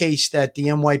any case that the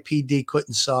NYPD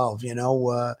couldn't solve. There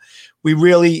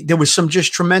was some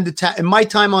just tremendous. In my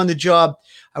time on the job,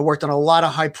 I worked on a lot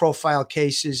of high-profile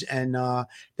cases, and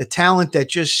the talent that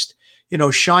just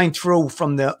shine through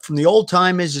from the old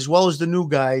timers as well as the new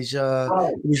guys.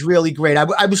 Right. It was really great.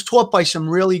 I was taught by some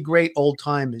really great old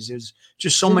timers. There's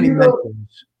just so many mentors.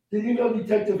 Did you know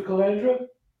Detective Calandra?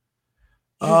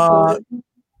 I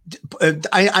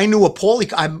knew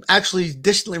Paulie. I'm actually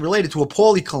distantly related to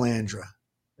Paulie Calandra.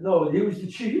 No, he was the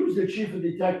chief. He was the chief of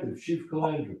detectives, Chief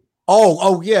Calandra.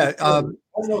 Oh yeah.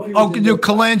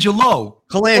 Colangelo.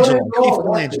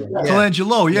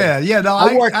 Colangelo, yeah. No,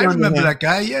 I remember that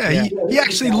guy. Yeah, he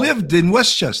actually lived in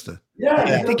Westchester. Yeah,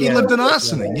 I think he lived in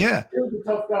Ossining. Yeah, he was a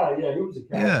tough guy. Yeah, he was a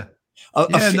cat. Yeah.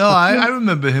 I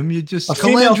remember him. You just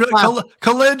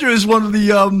Calandra is one of the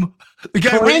guy.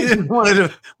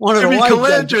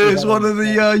 Calandra is one of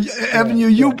the Avenue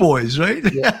U boys, right?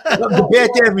 Yeah. The Bath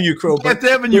Avenue crew. Bath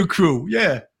Avenue crew.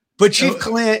 Yeah. But Chief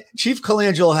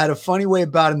Colangelo had a funny way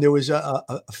about him. There was a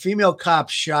female cop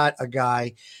shot a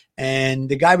guy, and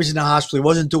the guy was in the hospital. He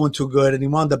wasn't doing too good, and he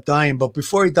wound up dying. But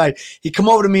before he died, he come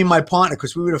over to me and my partner,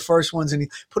 because we were the first ones, and he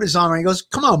put his arm around. He goes,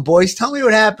 "Come on, boys, tell me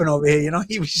what happened over here."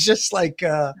 He was just like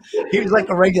he was like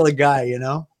a regular guy,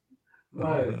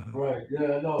 Right.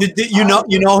 Yeah, no. Did you know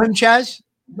him, Chaz?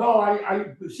 No,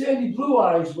 Sandy Blue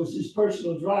Eyes was his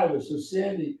personal driver, so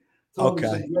Sandy told me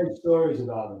some great stories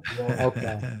about him.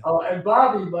 Okay. And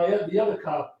Bobby, the other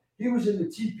cop, he was in the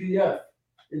TPF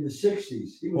in the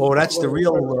 '60s. That's the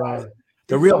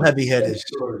real heavy hitters.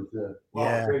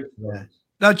 Yeah.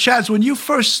 Now, Chaz, when you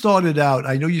first started out,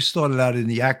 I know you started out in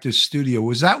the Actors Studio.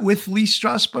 Was that with Lee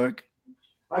Strasberg?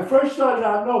 I first started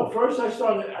out. No, first I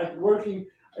started working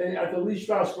at the Lee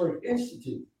Strasberg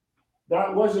Institute.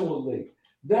 That wasn't with Lee.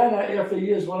 Then, after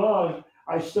years went on,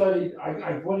 I studied.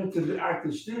 I went into the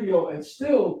Actors Studio, and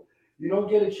still, you don't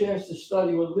get a chance to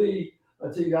study with Lee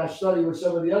until you got to study with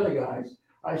some of the other guys.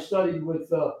 I studied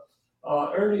with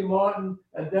Ernie Martin,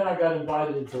 and then I got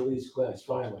invited into Lee's class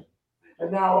finally.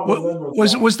 And now I'm a member of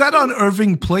was that on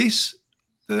Irving Place,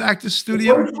 the Actors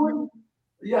Studio?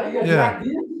 Yeah. The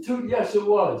Institute, yes, it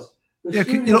was.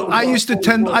 I used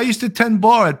to tend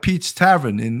bar at Pete's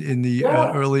Tavern in the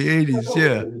early '80s.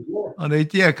 Yeah,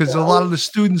 because a lot of the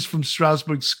students from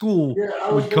Strasberg School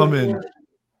would come in.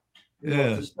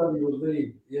 To study with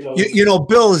Lee,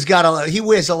 Bill he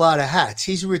wears a lot of hats.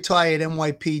 He's a retired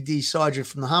NYPD sergeant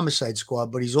from the homicide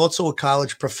squad, but he's also a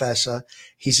college professor.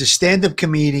 He's a stand-up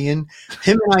comedian.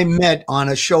 Him and I met on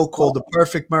a show called The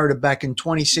Perfect Murder back in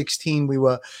 2016. We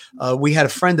had a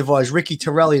friend of ours, Ricky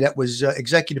Torelli, that was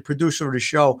executive producer of the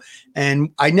show.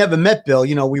 And I never met Bill.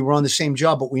 We were on the same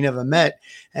job, but we never met.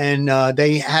 And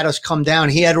they had us come down.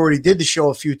 He had already did the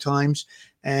show a few times.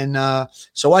 And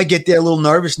so I get there a little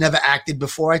nervous, never acted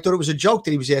before. I thought it was a joke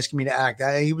that he was asking me to act.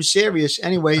 He was serious.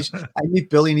 Anyways, I meet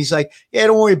Billy and he's like, "Yeah,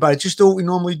 don't worry about it. Just do what we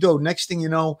normally do." Next thing you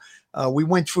know, we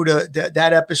went through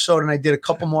that episode, and I did a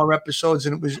couple more episodes,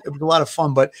 and it was a lot of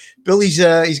fun. But Billy's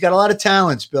he's got a lot of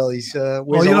talents. Billy's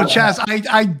Chaz,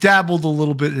 I dabbled a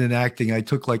little bit in acting. I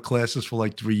took classes for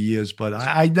 3 years, but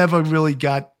I never really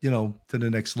got to the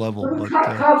next level.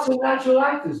 Cops are natural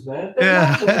actors, man.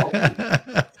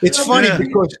 It's funny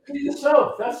because be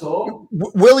yourself. That's all.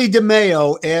 Willie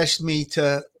DeMeo asked me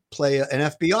to play an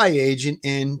FBI agent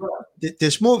in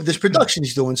this movie, this production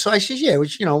he's doing. So I said, yeah,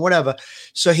 which, whatever.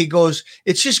 So he goes,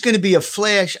 it's just going to be a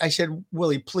flash. I said,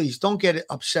 Willie, please don't get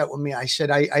upset with me. I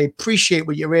said, I appreciate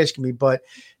what you're asking me, but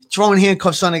throwing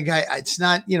handcuffs on a guy, it's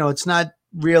not, it's not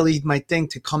really my thing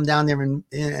to come down there and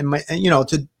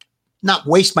to not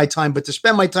waste my time, but to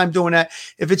spend my time doing that.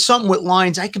 If it's something with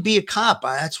lines, I could be a cop.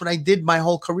 That's what I did my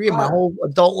whole career, my whole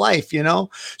adult life,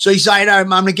 So he's like, I'm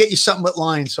going to get you something with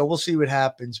lines. So we'll see what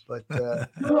happens. But yeah.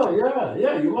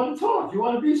 You want to talk. You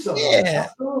want to be something. Yeah.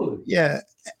 Absolutely. Yeah.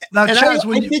 Now, And Chaz,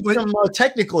 I did some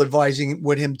technical advising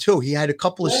with him too. He had a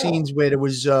couple of scenes where there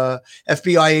was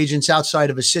FBI agents outside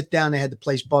of a sit down. They had to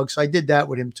place bugs. So I did that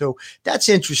with him too. That's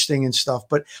interesting and stuff.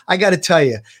 But I got to tell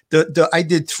you, I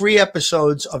did 3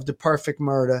 episodes of The Perfect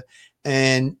Murder,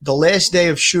 and the last day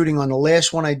of shooting on the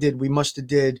last one I did, we must have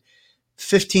did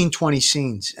 15, 20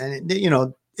 scenes, and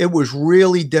it was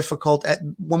really difficult.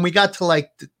 When we got to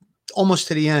almost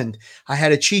to the end, I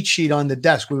had a cheat sheet on the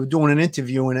desk. We were doing an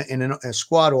interview in a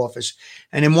squad office,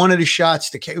 and in one of the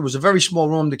shots, it was a very small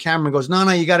room. The camera goes, "No,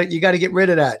 you got to get rid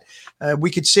of that.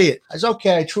 We could see it." I said,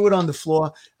 "Okay." I threw it on the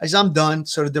floor. I said, "I'm done."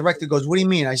 So the director goes, "What do you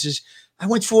mean?" I says, "I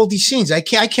went through all these scenes. I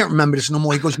can't remember this no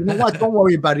more." He goes, "You know what? Don't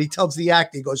worry about it." He tells the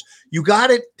actor, he goes, "You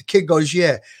got it?" The kid goes,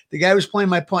 "Yeah." The guy was playing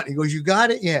my punt. He goes, "You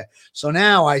got it?" "Yeah." So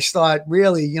now I start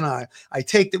really, I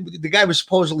take the guy was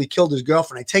supposedly killed his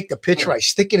girlfriend. I take the picture, I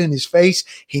stick it in his face.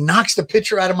 He knocks the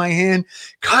picture out of my hand.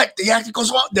 Cut. The actor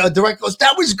goes, "Oh," the director goes,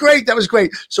 "That was great. That was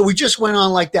great." So we just went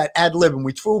on like that, ad libbing.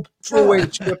 We threw away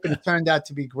the script, and it turned out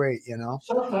to be great,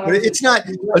 But it's not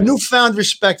a newfound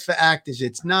respect for actors.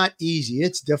 It's not easy.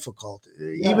 It's difficult.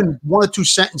 Even 1 or 2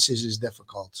 sentences is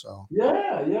difficult. So yeah.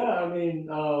 I mean,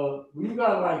 when you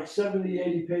got like 70,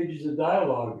 80 pages of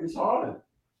dialogue, it's hard.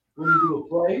 When you do a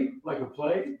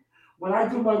play. When I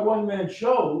do my one-man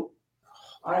show,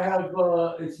 I have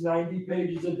it's 90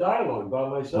 pages of dialogue by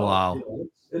myself. Wow.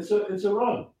 It's a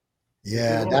run.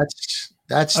 yeah,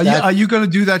 that's. Are you going to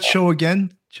do that show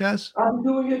again, Chaz? I'm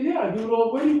doing it. Yeah, I do it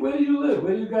all. Where do you live?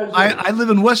 Where do you guys live? I live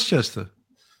in Westchester.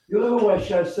 You live in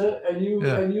Westchester, and you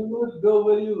live, Bill.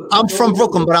 Where do you live? I'm from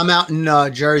Brooklyn, but I'm out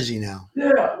in Jersey now.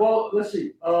 Yeah. Well, let's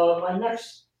see.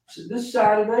 This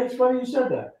Saturday. It's funny you said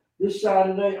that. This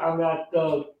Saturday, I'm at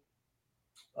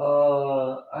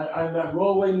I'm at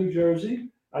Rahway, New Jersey,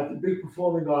 at the Big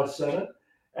Performing Arts Center,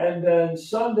 and then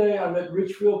Sunday I'm at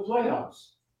Richfield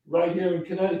Playhouse, right here in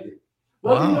Connecticut.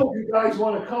 Let me know if you guys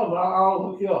want to come.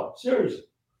 I'll hook you up. Seriously.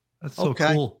 That's so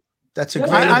cool. That's a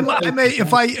great. I may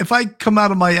if I come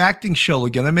out of my acting shell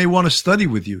again, I may want to study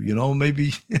with you.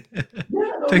 Maybe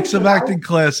take some acting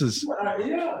classes.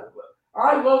 Yeah,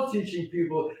 I love teaching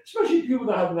people, especially people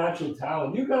that have natural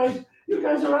talent. You guys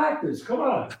are actors. Come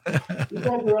on, you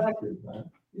guys are actors,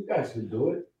 man. You guys can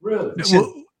do it, really.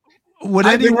 Would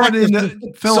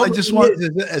anyone Phil? I just want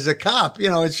as a cop,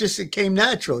 it came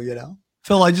natural,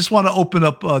 Phil, I just want to open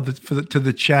up to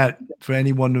the chat for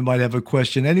anyone who might have a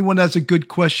question. Anyone has a good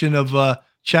question of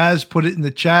Chaz, put it in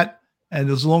the chat, and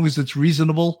as long as it's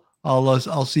reasonable,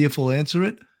 I'll see if we'll answer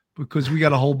it, because we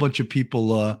got a whole bunch of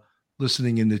people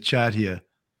listening in the chat here.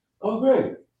 Oh,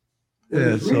 great!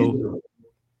 Yeah.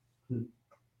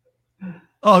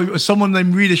 Someone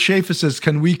named Rita Schaefer says,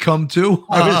 "Can we come too?"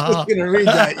 I was just going to read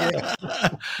that. Yeah.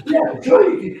 Yeah,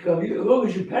 sure you can come. As long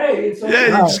as you pay. It's okay.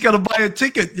 Yeah, you just got to buy a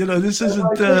ticket. This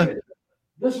isn't.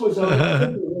 This was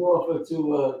an offer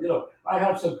to. I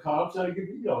have some comps that I give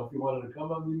you. If you wanted to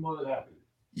come, I'd be more than happy.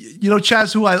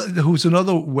 Chaz, who's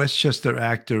another Westchester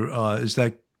actor, is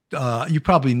that you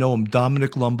probably know him,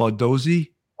 Dominic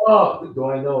Lombardozzi. Oh, do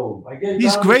I know him?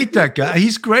 He's great, that guy.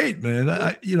 He's great, man.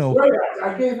 Great.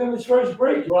 I gave him his first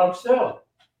break, Rob Stell.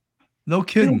 No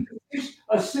kidding.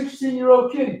 A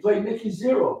 16-year-old kid. He played Nicky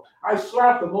Zero. I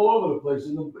slapped him all over the place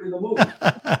in the movie.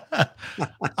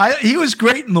 He was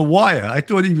great in The Wire. I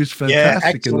thought he was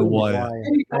fantastic in The Wire.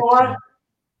 You know what?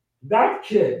 That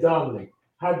kid, Dominic,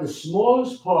 had the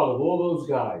smallest part of all those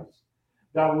guys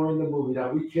that were in the movie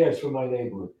that we cast from My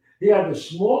Neighborhood. He had the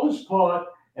smallest part,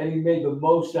 and he made the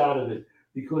most out of it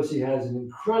because he has an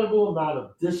incredible amount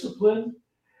of discipline,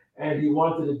 and he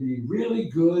wanted to be really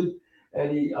good, and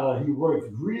he worked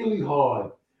really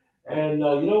hard. And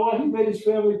you know what? He made his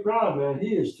family proud, man.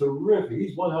 He is terrific.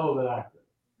 He's one hell of an actor.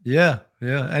 Yeah.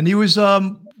 And he was Ray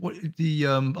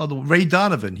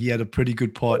Donovan. He had a pretty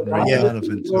good part in Ray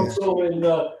Donovan. He also in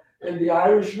The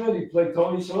Irishman, he played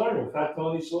Tony Salerno, Fat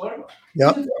Tony Salerno.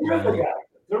 Yep. He's a terrific actor.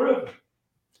 Terrific.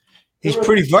 He's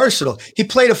pretty versatile. He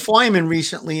played a fireman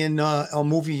recently in a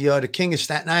movie, The King of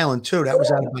Staten Island, too. That was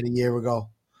out about a year ago.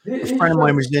 A friend of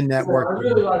mine was in that work. I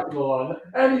really like him a lot.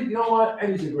 And you know what?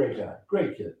 And he's a great guy.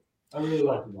 Great kid. I really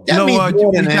like him. That means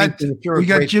more than anything if you're a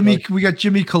great Jimmy. coach. We got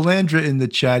Jimmy Calandra in the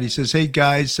chat. He says, "Hey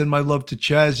guys, send my love to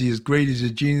Chaz. He is great. He's a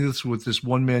genius with this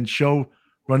one-man show,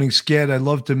 Running Scared. I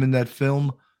loved him in that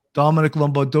film. Dominic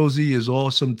Lombardozzi is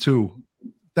awesome too.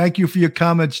 Thank you for your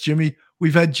comments, Jimmy.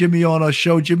 We've had Jimmy on our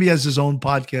show. Jimmy has his own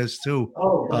podcast too.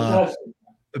 Oh, fantastic.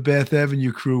 The Bath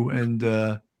Avenue Crew, and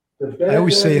I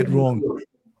always say it wrong.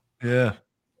 Yeah.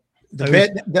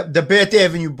 The Bath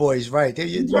Avenue boys, right?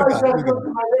 You guys got to go to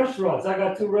my restaurants. I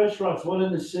got 2 restaurants, one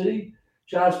in the city,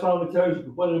 Chaz Palminteri,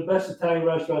 one of the best Italian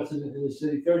restaurants in the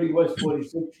city, 30 West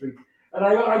 46th Street. And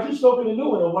I just opened a new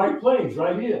one on White Plains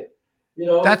right here. You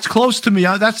know, that's close to me.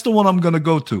 That's the one I'm going to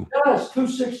go to. Yes,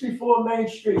 264 Main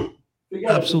Street.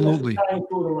 Absolutely. Italian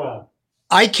food around.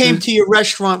 I came to your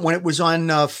restaurant when it was on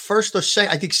First or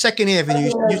Second, I think Second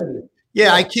Avenue.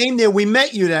 Yeah, I came there. We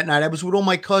met you that night. I was with all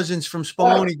my cousins from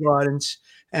Spumoni Gardens,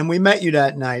 and we met you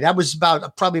that night. That was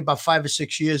probably about 5 or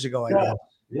 6 years ago, I guess.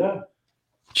 Yeah.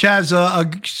 Chaz,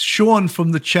 Sean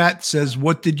from the chat says,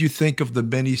 "What did you think of the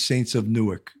Many Saints of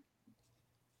Newark?"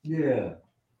 Yeah.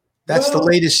 That's the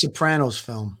latest Sopranos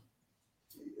film.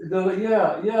 I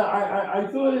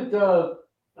thought it.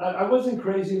 I wasn't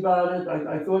crazy about it.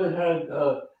 I thought it had.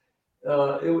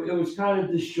 It was kind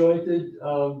of disjointed.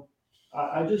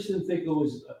 I just didn't think it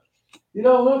was.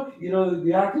 Look.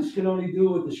 The actors can only do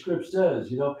what the script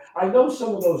says. I know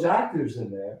some of those actors in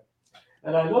there,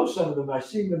 and I know some of them. I've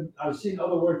seen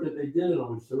other work that they did, and it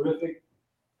was terrific.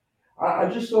 I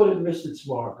just thought it missed its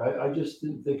mark. I just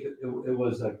didn't think it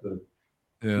was that good.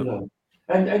 Yeah.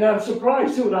 And I'm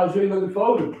surprised too, and I was really looking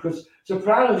forward to it because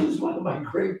Sopranos is one of my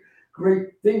great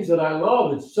things that I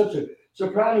love. It's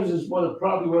Sopranos is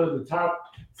probably one of the top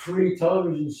 3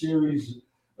 television series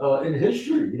in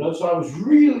history. So I was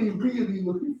really, really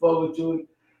looking forward to it.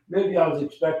 Maybe I was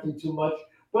expecting too much,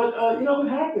 but it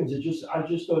happens. I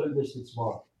just thought it missed its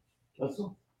mark. That's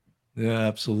all. Yeah,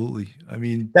 absolutely. I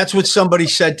mean, that's what somebody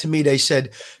said to me. They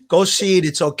said, "Go see it.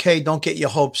 It's okay. Don't get your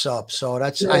hopes up." So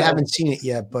I haven't seen it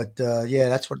yet, but that's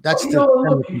you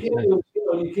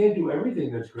can't do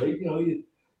everything that's great.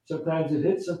 Sometimes it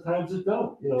hits, sometimes it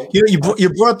don't. You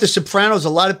brought up The Sopranos. A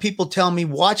lot of people tell me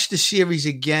watch the series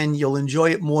again. You'll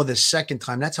enjoy it more the second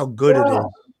time. That's how good it is.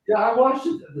 Yeah, I watched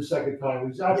it the second time. It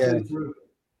was absolutely terrific.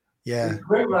 Yeah,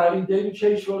 great writing. David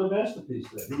Chase wrote a masterpiece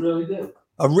there. He really did.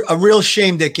 A real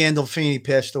shame that Gandolfini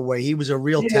passed away. He was a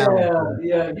real talent.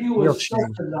 Yeah, he was such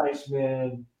a nice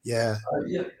man. Yeah.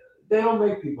 They don't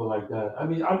make people like that. I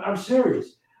mean, I'm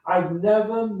serious. I've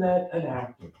never met an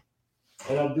actor,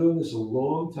 and I'm doing this a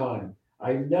long time.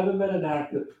 I never met an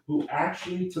actor who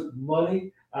actually took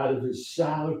money out of his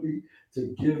salary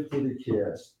to give to the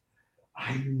cast.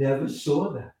 I never saw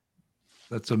that.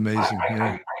 That's amazing.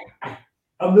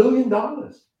 $1 million.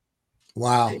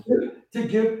 Wow. To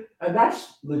give, and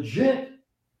that's legit.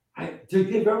 To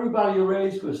give everybody a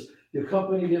raise because the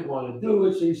company didn't want to do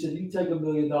it. So he said, "You take $1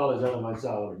 million out of my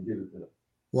salary and give it to them."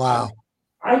 Wow.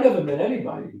 I never met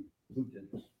anybody who did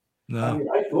this. No. I mean,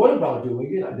 I thought about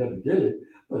doing it. I never did it,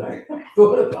 but I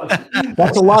thought about it.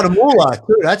 That's a lot of moolah,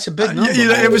 too. That's a big number.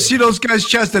 You ever see those guys,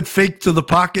 Chaz, that fake to the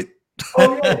pocket?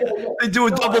 Oh, yeah. They do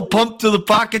a double pump to the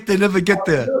pocket. They never get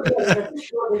there.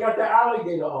 They got the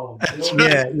alligator on.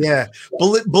 Yeah.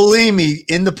 Believe me,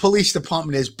 in the police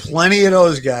department, there's plenty of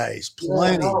those guys.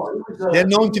 Plenty. They're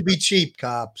known to be cheap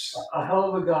cops. A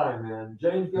hell of a guy, man.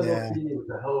 James Gandolfini was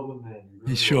a hell of a man.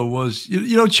 He sure was.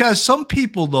 Chaz, some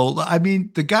people, though, I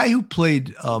mean, the guy who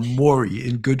played Maury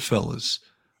in Goodfellas,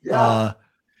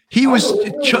 he was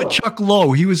Chuck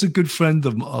Lowe. He was a good friend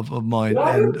of mine.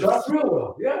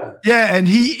 Yeah, and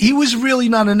he was really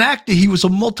not an actor. He was a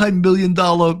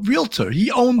multi-million-dollar realtor.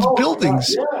 He owned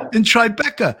buildings in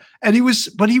Tribeca, and he was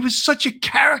such a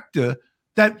character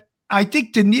that I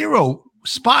think De Niro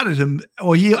spotted him,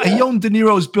 or he owned De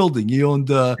Niro's building. He owned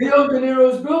De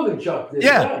Niro's building, Chuck.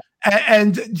 Yeah.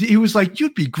 And he was like,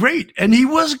 "You'd be great," and he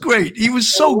was great. He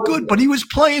was so good, but he was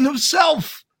playing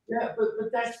himself. Yeah,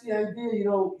 but that's the idea.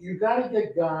 You got to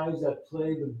get guys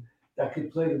that can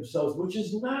play themselves, which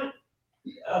is not.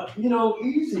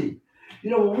 Easy.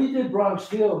 When we did Bronx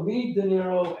Tale, me, De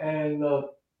Niro, and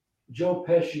Joe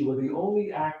Pesci were the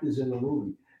only actors in the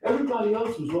movie. Everybody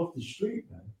else was off the street,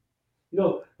 man.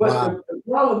 But the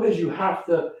problem is you have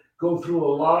to go through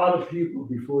a lot of people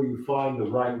before you find the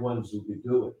right ones who can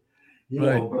do it.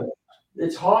 But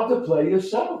it's hard to play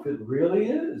yourself. It really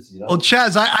is. Well,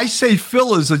 Chaz, I say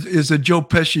Phil is a Joe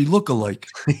Pesci lookalike.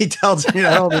 He tells me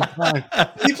that all the time.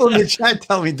 People in the chat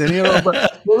tell me De Niro.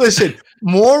 But listen,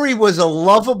 Maury was a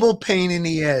lovable pain in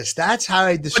the ass. That's how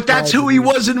I describe. But that's who he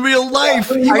was in real life.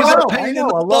 He I was know, a pain in I know.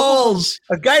 the balls.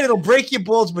 A guy that'll break your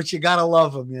balls, but you gotta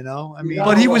love him. You know. I mean,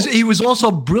 But he was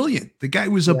also brilliant. The guy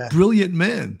was a brilliant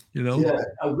man. You know. Yeah,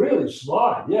 really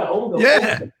smart.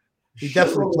 Yeah. He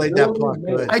definitely played that part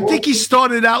good. I think he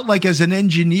started out like as an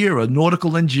engineer, a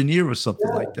nautical engineer or something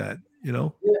like that. You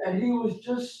know. Yeah, and he was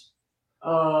just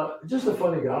a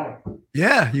funny guy.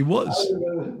 Yeah, he was. I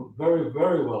remember him very,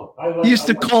 very well. He used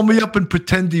to call me up and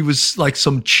pretend he was like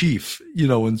some chief, you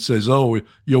know, and says, "Oh,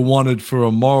 you're wanted for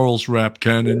a morals rap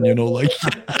cannon," you know, like.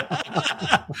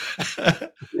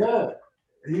 Yeah,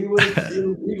 he was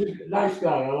a nice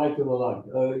guy. I liked him a lot.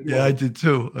 Yeah, I did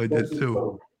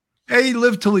too. Hey, he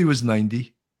lived till he was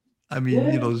 90. I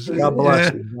mean, you know, God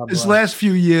bless his last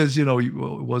few years, you know, he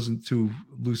wasn't too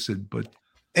lucid, but.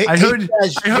 I heard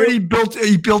he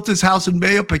built his house in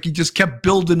Mahopac. He just kept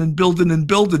building and building and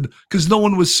building because no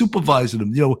one was supervising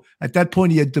him. You know, at that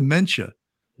point he had dementia,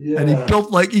 and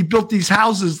he built these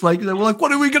houses. Like they were like,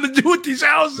 what are we going to do with these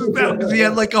houses now? Because he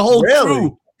had like a whole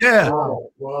crew. Yeah,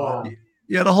 wow.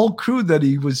 He had a whole crew that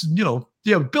he was, you know,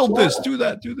 build this, do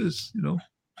that, do this. You know.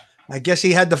 I guess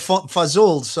he had the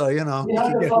fazul, so you know.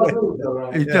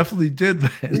 He definitely did,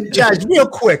 man. Jazz, real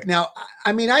quick. Now,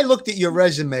 I mean, I looked at your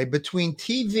resume between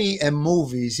TV and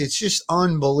movies. It's just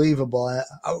unbelievable.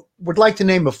 I would like to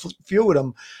name a few of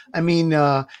them. I mean,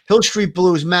 Hill Street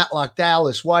Blues, Matlock,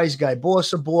 Dallas, Wise Guy,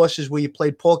 Boss of Bosses, where you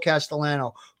played Paul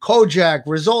Castellano, Kojak,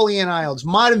 Rizzoli and Isles,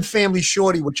 Modern Family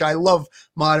Shorty, which I love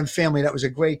Modern Family. That was a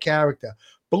great character.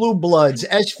 Blue Bloods,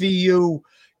 SVU,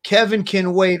 Kevin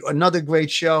Can Wait, another great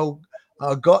show.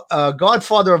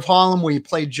 Godfather of Harlem, where you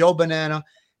played Joe Banana,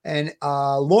 and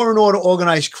Law and Order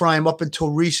Organized Crime up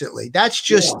until recently. That's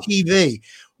just TV.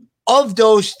 Of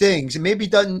those things, and maybe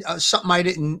done something I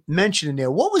didn't mention in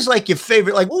there. What was like your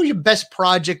favorite? Like, what was your best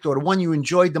project or the one you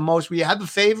enjoyed the most? Will you have a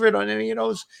favorite on any of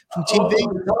those from TV?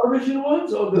 The television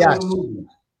ones or the movies?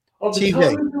 Of the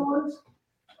television ones?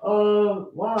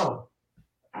 Wow.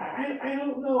 I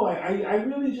don't know. I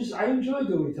really I enjoy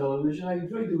doing television. I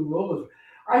enjoy doing all those.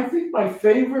 I think my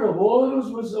favorite of all of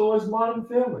those was Modern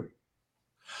Family.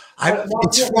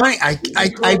 It's funny.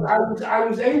 I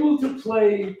was able to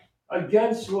play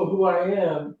against who I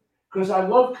am because I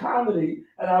love comedy,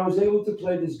 and I was able to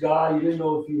play this guy. You didn't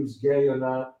know if he was gay or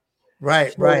not.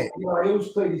 Right. You know, I always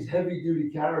play these heavy duty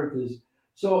characters.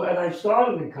 So, and I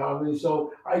started in comedy.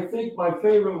 So I think my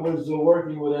favorite was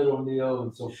working with Ed O'Neill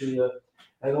and Sophia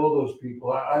and all those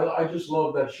people. I just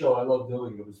love that show. I love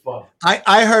doing it. It was fun.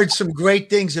 I heard some great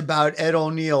things about Ed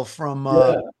O'Neill from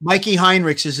Mikey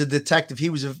Heinrichs as a detective. He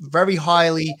was a very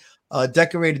highly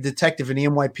decorated detective in the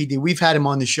NYPD. We've had him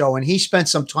on the show, and he spent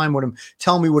some time with him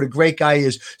telling me what a great guy he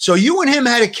is. So you and him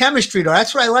had a chemistry, though.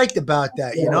 That's what I liked about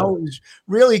that. You know, it was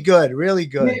really good, really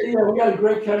good. Yeah, we got a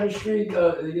great chemistry.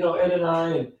 You know, Ed and I,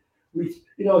 and we,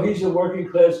 you know, he's a working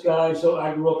class guy. So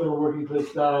I grew up in a working class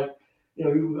guy. You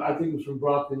know, I think he was from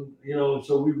Brockton. You know,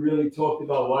 so we really talked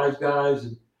about Wise Guys,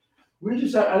 and we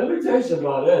just. Let me tell you something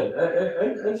about Ed.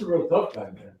 Ed's a real tough guy,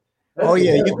 man.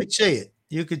 You could say it.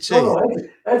 You could say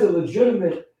it. That's a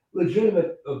legitimate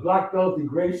black belt in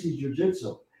Gracie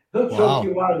Jiu-Jitsu. He'll choke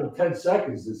you out in 10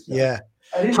 seconds. This guy. Yeah.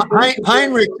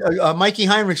 Mikey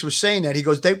Heinrichs was saying that. He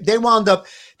goes, they wound up,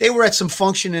 they were at some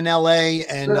function in LA,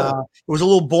 and it was a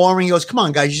little boring. He goes, come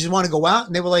on, guys, you just want to go out?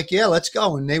 And they were like, yeah, let's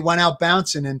go. And they went out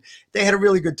bouncing, and they had a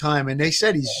really good time. And they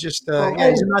said he's just,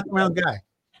 he's a knock-around guy.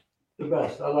 The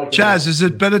best. I like Chaz, is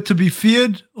it better to be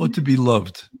feared or to be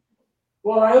loved?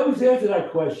 Well, I always answer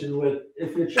that question with,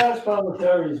 if you're Chaz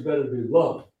Palminteri, it's better to be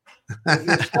loved. If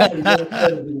you're Sammy, it's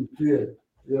better to be feared.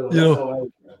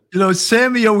 You know,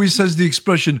 Sammy always says the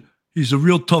expression, he's a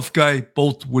real tough guy,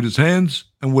 both with his hands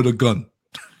and with a gun.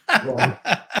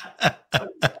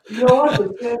 You know what?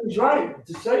 But Sammy's right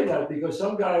to say that, because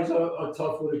some guys are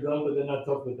tough with a gun, but they're not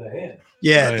tough with their hands.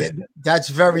 Yeah, right. That's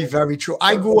very, very true.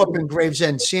 I grew up in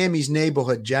Gravesend, Sammy's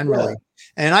neighborhood generally.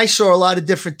 And I saw a lot of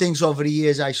different things over the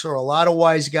years. I saw a lot of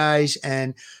wise guys,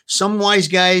 and some wise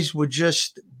guys were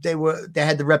just, they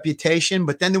had the reputation,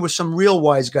 but then there were some real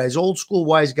wise guys, old school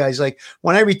wise guys. Like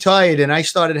when I retired and I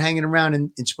started hanging around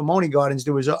in Spumoni Gardens,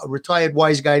 there was a retired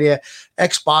wise guy there,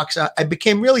 Xbox. I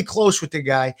became really close with the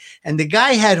guy, and the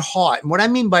guy had heart. And what I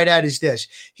mean by that is this: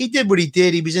 he did what he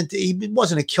did. He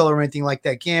wasn't a killer or anything like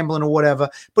that, gambling or whatever,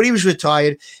 but he was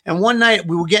retired. And one night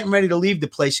we were getting ready to leave the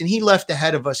place, and he left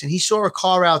ahead of us, and he saw a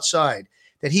car outside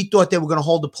that he thought they were going to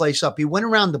hold the place up. He went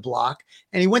around the block,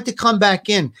 and he went to come back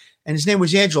in. And his name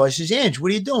was Angelo. I says, Ange,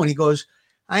 what are you doing? He goes,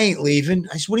 I ain't leaving.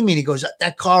 I said, what do you mean? He goes,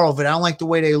 that car over there, I don't like the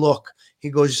way they look. He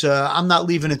goes, I'm not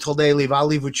leaving until they leave. I'll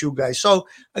leave with you guys. So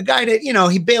a guy that,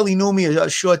 he barely knew me a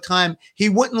short time, he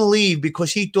wouldn't leave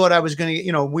because he thought I was going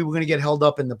to, we were going to get held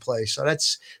up in the place. So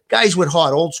that's guys with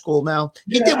heart, old school now.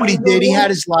 He did what he did. He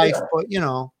had his life, but,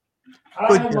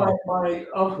 I had my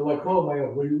uncle, I call him my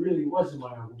uncle, but he really wasn't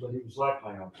my uncle, but he was like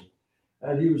my uncle.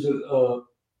 And he was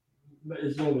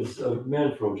his name was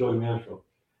Manfro, Joey Manfro.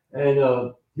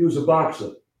 And he was a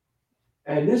boxer.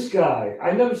 And this guy,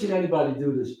 I never seen anybody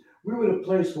do this. We were at a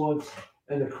place once,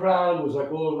 and the crowd was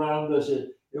like all around us.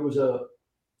 It was the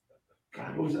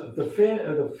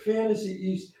Fantasy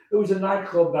East. It was a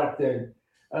nightclub back then.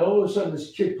 And all of a sudden,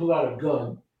 this kid pulled out a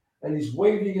gun, and he's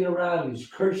waving it around. And he's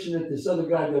cursing at this other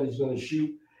guy that he's going to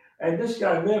shoot. And this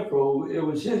guy, Manfro, it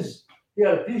was his. He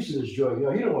had a piece of this joint. He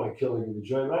didn't want to kill him in the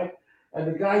joint, right? And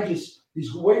the guy he's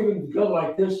waving the gun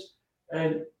like this,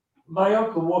 and my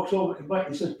uncle walks over.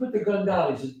 He says, "Put the gun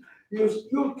down." He goes,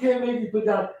 "You can't make me put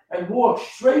down," and walks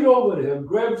straight over to him,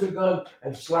 grabs the gun,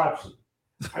 and slaps him.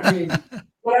 I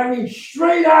mean,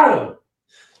 straight at him.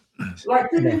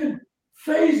 Like, didn't even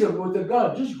phase him with the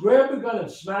gun. Just grabbed the gun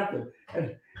and smacked him.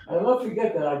 And I'll never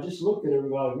forget that. I just looked at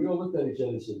everybody. We all looked at each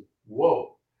other and said,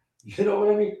 "Whoa." You know what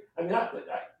I mean?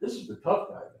 This is the tough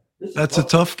guy. That's a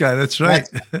tough guy. That's right.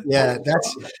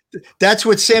 That's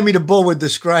what Sammy the Bull would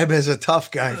describe as a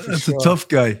tough guy. That's a tough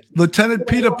guy. Lieutenant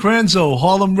Peter Pranzo,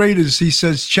 Harlem Raiders. He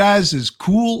says Chaz is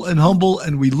cool and humble,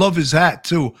 and we love his hat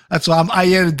too. That's why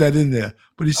I added that in there.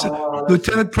 But he said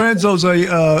Lieutenant Pranzo's a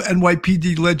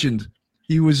NYPD legend.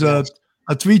 He was a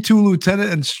 3-2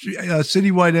 lieutenant and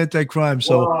citywide anti-crime.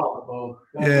 So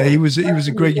he was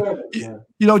a great.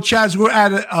 Chaz, we're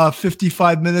at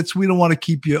 55 minutes. We don't want to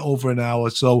keep you over an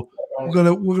hour, so we're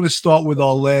gonna start with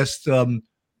our last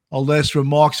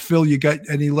remarks. Phil, you got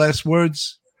any last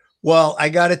words? Well, I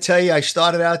got to tell you, I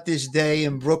started out this day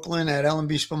in Brooklyn at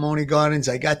L&B Spumoni Gardens.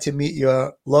 I got to meet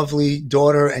your lovely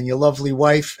daughter and your lovely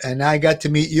wife, and I got to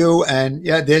meet you. And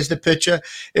yeah, there's the picture.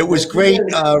 It was great,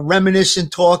 reminiscing,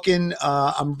 talking.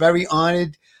 I'm very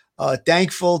honored.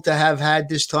 Thankful to have had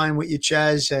this time with you,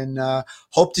 Chaz, and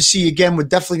hope to see you again. We're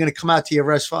definitely going to come out to your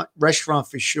restaurant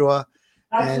for sure.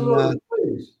 Absolutely, and,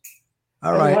 please.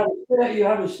 All right. You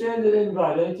have a standard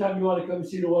invite. Anytime you want to come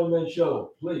see the one-man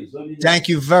show, please let me know. Thank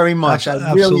you very much.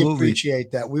 I really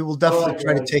appreciate that. We will definitely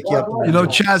try to take you up.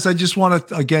 Chaz, I just want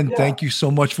to, again, thank you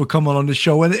so much for coming on the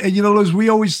show. And as we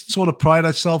always sort of pride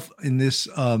ourselves in this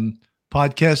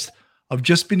podcast of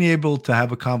just being able to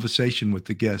have a conversation with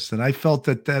the guests. And I felt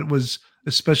that was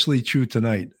especially true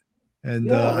tonight. And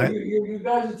you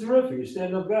guys are terrific. You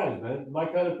stand-up guys, man. My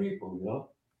kind of people,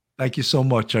 Thank you so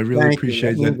much. I really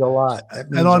appreciate that. Means a lot.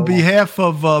 And on behalf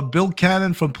of Bill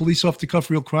Cannon from Police Off the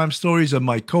Cuff Real Crime Stories and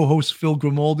my co-host Phil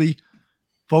Grimaldi,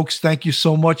 folks, thank you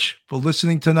so much for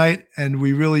listening tonight. And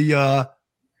we really want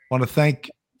to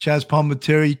thank Chaz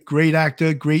Palminteri, great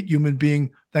actor, great human being.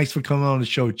 Thanks for coming on the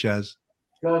show, Chaz.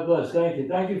 God bless. Thank you.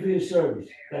 Thank you for your service.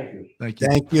 Thank you. Thank you.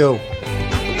 Thank you.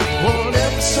 One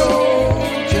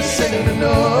episode just ain't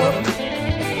enough.